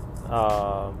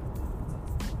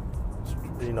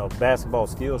 basketball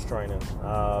skills training.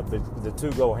 The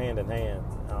two go hand in hand.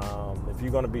 If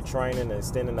you're going to be training and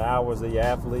extending the hours of your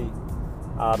athlete,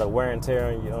 the wear and tear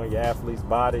on your athletes'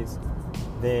 bodies,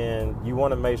 then you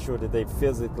want to make sure that they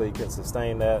physically can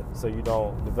sustain that so you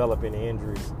don't develop any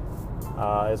injuries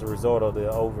as a result of the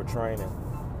overtraining.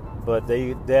 But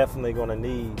they definitely going to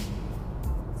need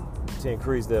to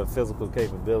increase their physical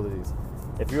capabilities.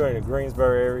 If you're in the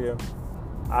Greensboro area,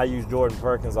 I use Jordan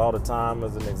Perkins all the time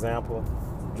as an example.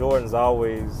 Jordan's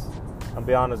always, I'll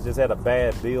be honest, just had a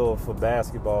bad build for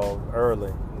basketball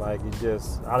early. Like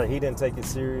he didn't take it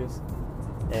serious.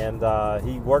 And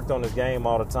he worked on his game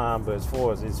all the time, but as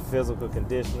far as his physical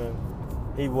conditioning,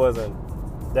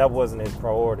 that wasn't his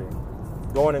priority.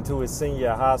 Going into his senior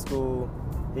year of high school,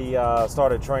 he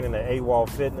started training at AWOL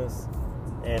Fitness.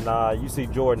 And you see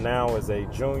Jordan now as a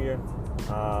junior.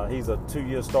 He's a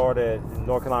 2-year starter at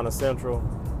North Carolina Central.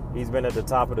 He's been at the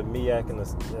top of the MEAC and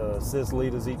the assist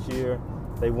leaders each year.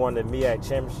 They won the MEAC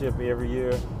championship every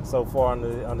year so far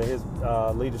under his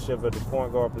leadership at the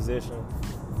point guard position.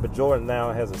 But Jordan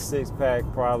now has a six-pack,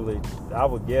 probably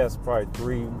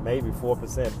 3, maybe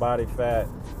 4% body fat,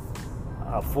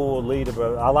 a full leader.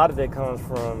 But a lot of that comes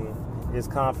from his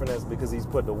confidence because he's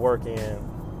put the work in,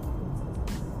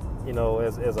 in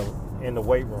the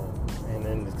weight room and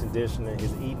in the conditioning.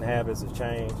 His eating habits have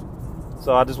changed.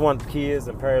 So I just want kids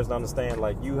and parents to understand,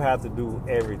 like, you have to do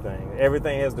everything.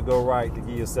 Everything has to go right to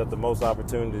give yourself the most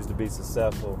opportunities to be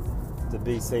successful, to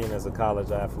be seen as a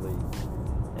college athlete.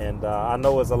 And I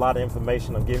know it's a lot of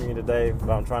information I'm giving you today,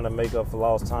 but I'm trying to make up for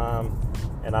lost time.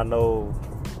 And I know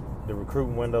the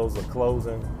recruiting windows are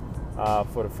closing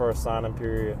for the first signing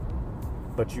period.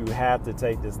 But you have to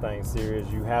take this thing serious.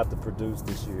 You have to produce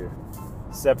this year.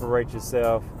 Separate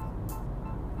yourself.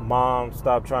 Mom,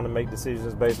 stop trying to make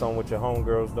decisions based on what your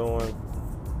homegirl's doing.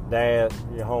 Dad,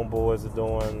 your homeboys are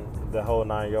doing, the whole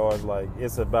 9 yards. Like,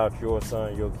 it's about your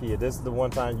son, your kid. This is the one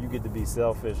time you get to be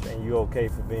selfish, and you're okay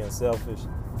for being selfish.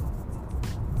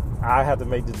 I have to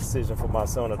make the decision for my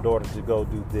son or daughter to go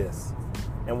do this.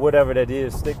 And whatever that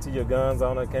is, stick to your guns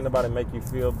on it. Can't nobody make you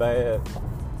feel bad.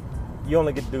 You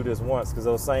only get to do this once, because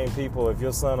those same people, if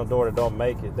your son or daughter don't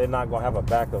make it, they're not going to have a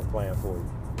backup plan for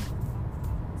you.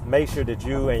 Make sure that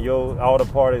you and all the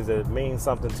parties that mean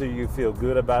something to you feel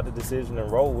good about the decision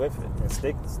and roll with it and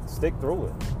stick through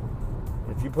it.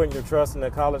 If you're putting your trust in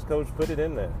a college coach, put it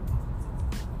in there.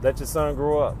 Let your son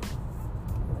grow up.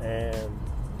 And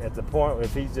at the point,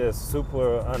 if he's just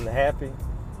super unhappy,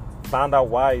 find out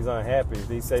why he's unhappy. If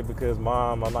he say, because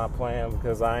Mom, I'm not playing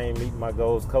because I ain't meeting my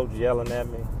goals, coach yelling at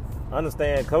me.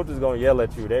 Understand, coach is going to yell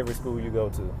at you at every school you go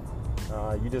to.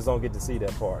 You just don't get to see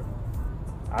that part.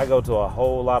 I go to a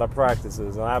whole lot of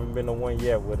practices, and I haven't been to one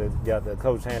yet where the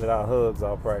coach handed out hugs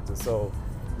all practice. So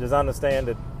just understand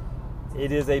that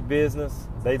it is a business.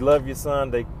 They love your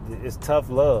son. It's tough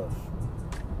love.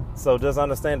 So just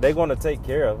understand they're going to take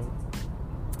care of him,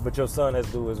 but your son has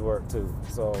to do his work too.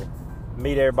 So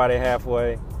meet everybody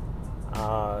halfway.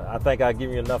 I think I've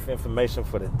given you enough information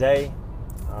for today.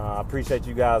 I appreciate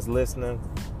you guys listening.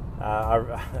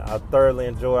 I thoroughly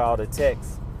enjoy all the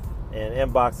texts and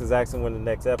inboxes asking when the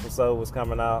next episode was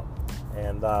coming out.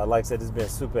 And like I said, it's been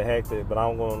super hectic, but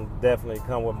I'm going to definitely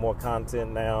come with more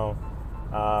content now.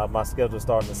 My schedule's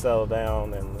starting to settle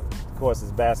down, and of course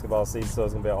it's basketball season, so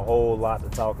it's going to be a whole lot to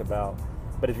talk about.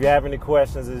 But if you have any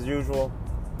questions, as usual,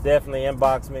 definitely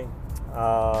inbox me.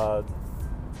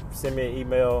 Send me an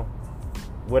email,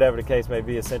 whatever the case may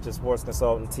be. Ascension Sports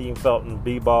Consultant, Team Felton,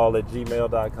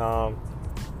 bball@gmail.com.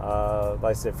 Like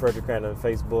I said, Frederick Crandon,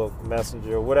 Facebook,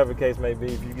 Messenger, whatever the case may be.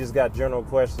 If you just got general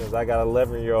questions, I got an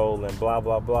 11-year-old and blah,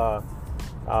 blah, blah.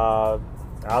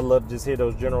 I'd love to just hear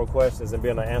those general questions and be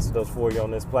able to answer those for you on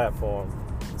this platform.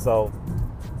 So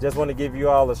just want to give you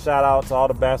all a shout out to all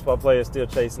the basketball players still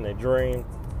chasing their dream.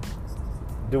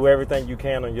 Do everything you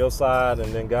can on your side,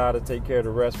 and then God will take care of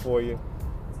the rest for you.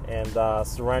 And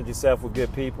surround yourself with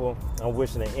good people. I'm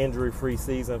wishing an injury-free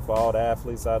season for all the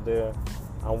athletes out there.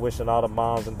 I'm wishing all the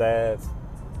moms and dads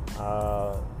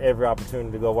every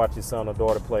opportunity to go watch your son or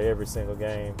daughter play every single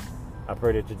game. I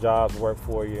pray that your jobs work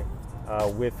for you,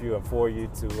 with you and for you,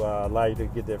 to allow you to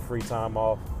get that free time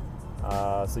off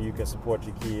so you can support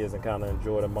your kids and kind of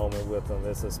enjoy the moment with them.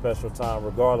 It's a special time,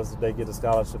 regardless if they get a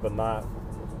scholarship or not.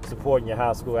 Supporting your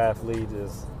high school athlete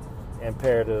is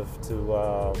imperative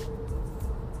to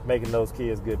making those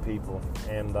kids good people.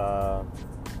 And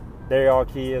they are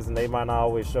kids, and they might not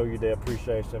always show you their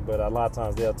appreciation, but a lot of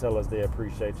times they'll tell us they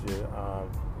appreciate you.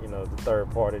 The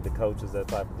third party, the coaches, that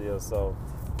type of deal. So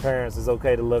parents, it's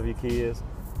okay to love your kids.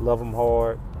 Love them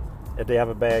hard. If they have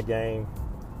a bad game,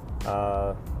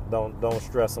 don't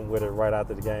stress them with it right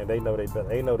after the game. They know they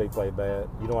play bad.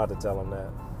 You don't have to tell them that.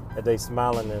 If they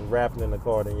smiling and rapping in the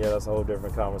car, then yeah, that's a whole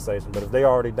different conversation. But if they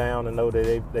already down and know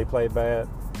that they play bad,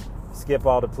 skip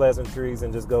all the pleasantries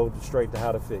and just go straight to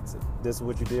how to fix it. This is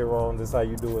what you did wrong. This is how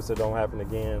you do it so it don't happen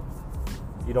again.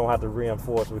 You don't have to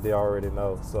reinforce what they already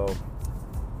know. So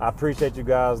I appreciate you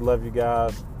guys. Love you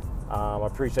guys. I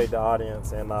appreciate the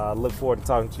audience. And I look forward to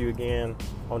talking to you again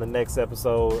on the next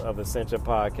episode of Ascension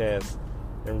Podcast.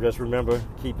 And just remember,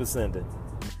 keep ascending.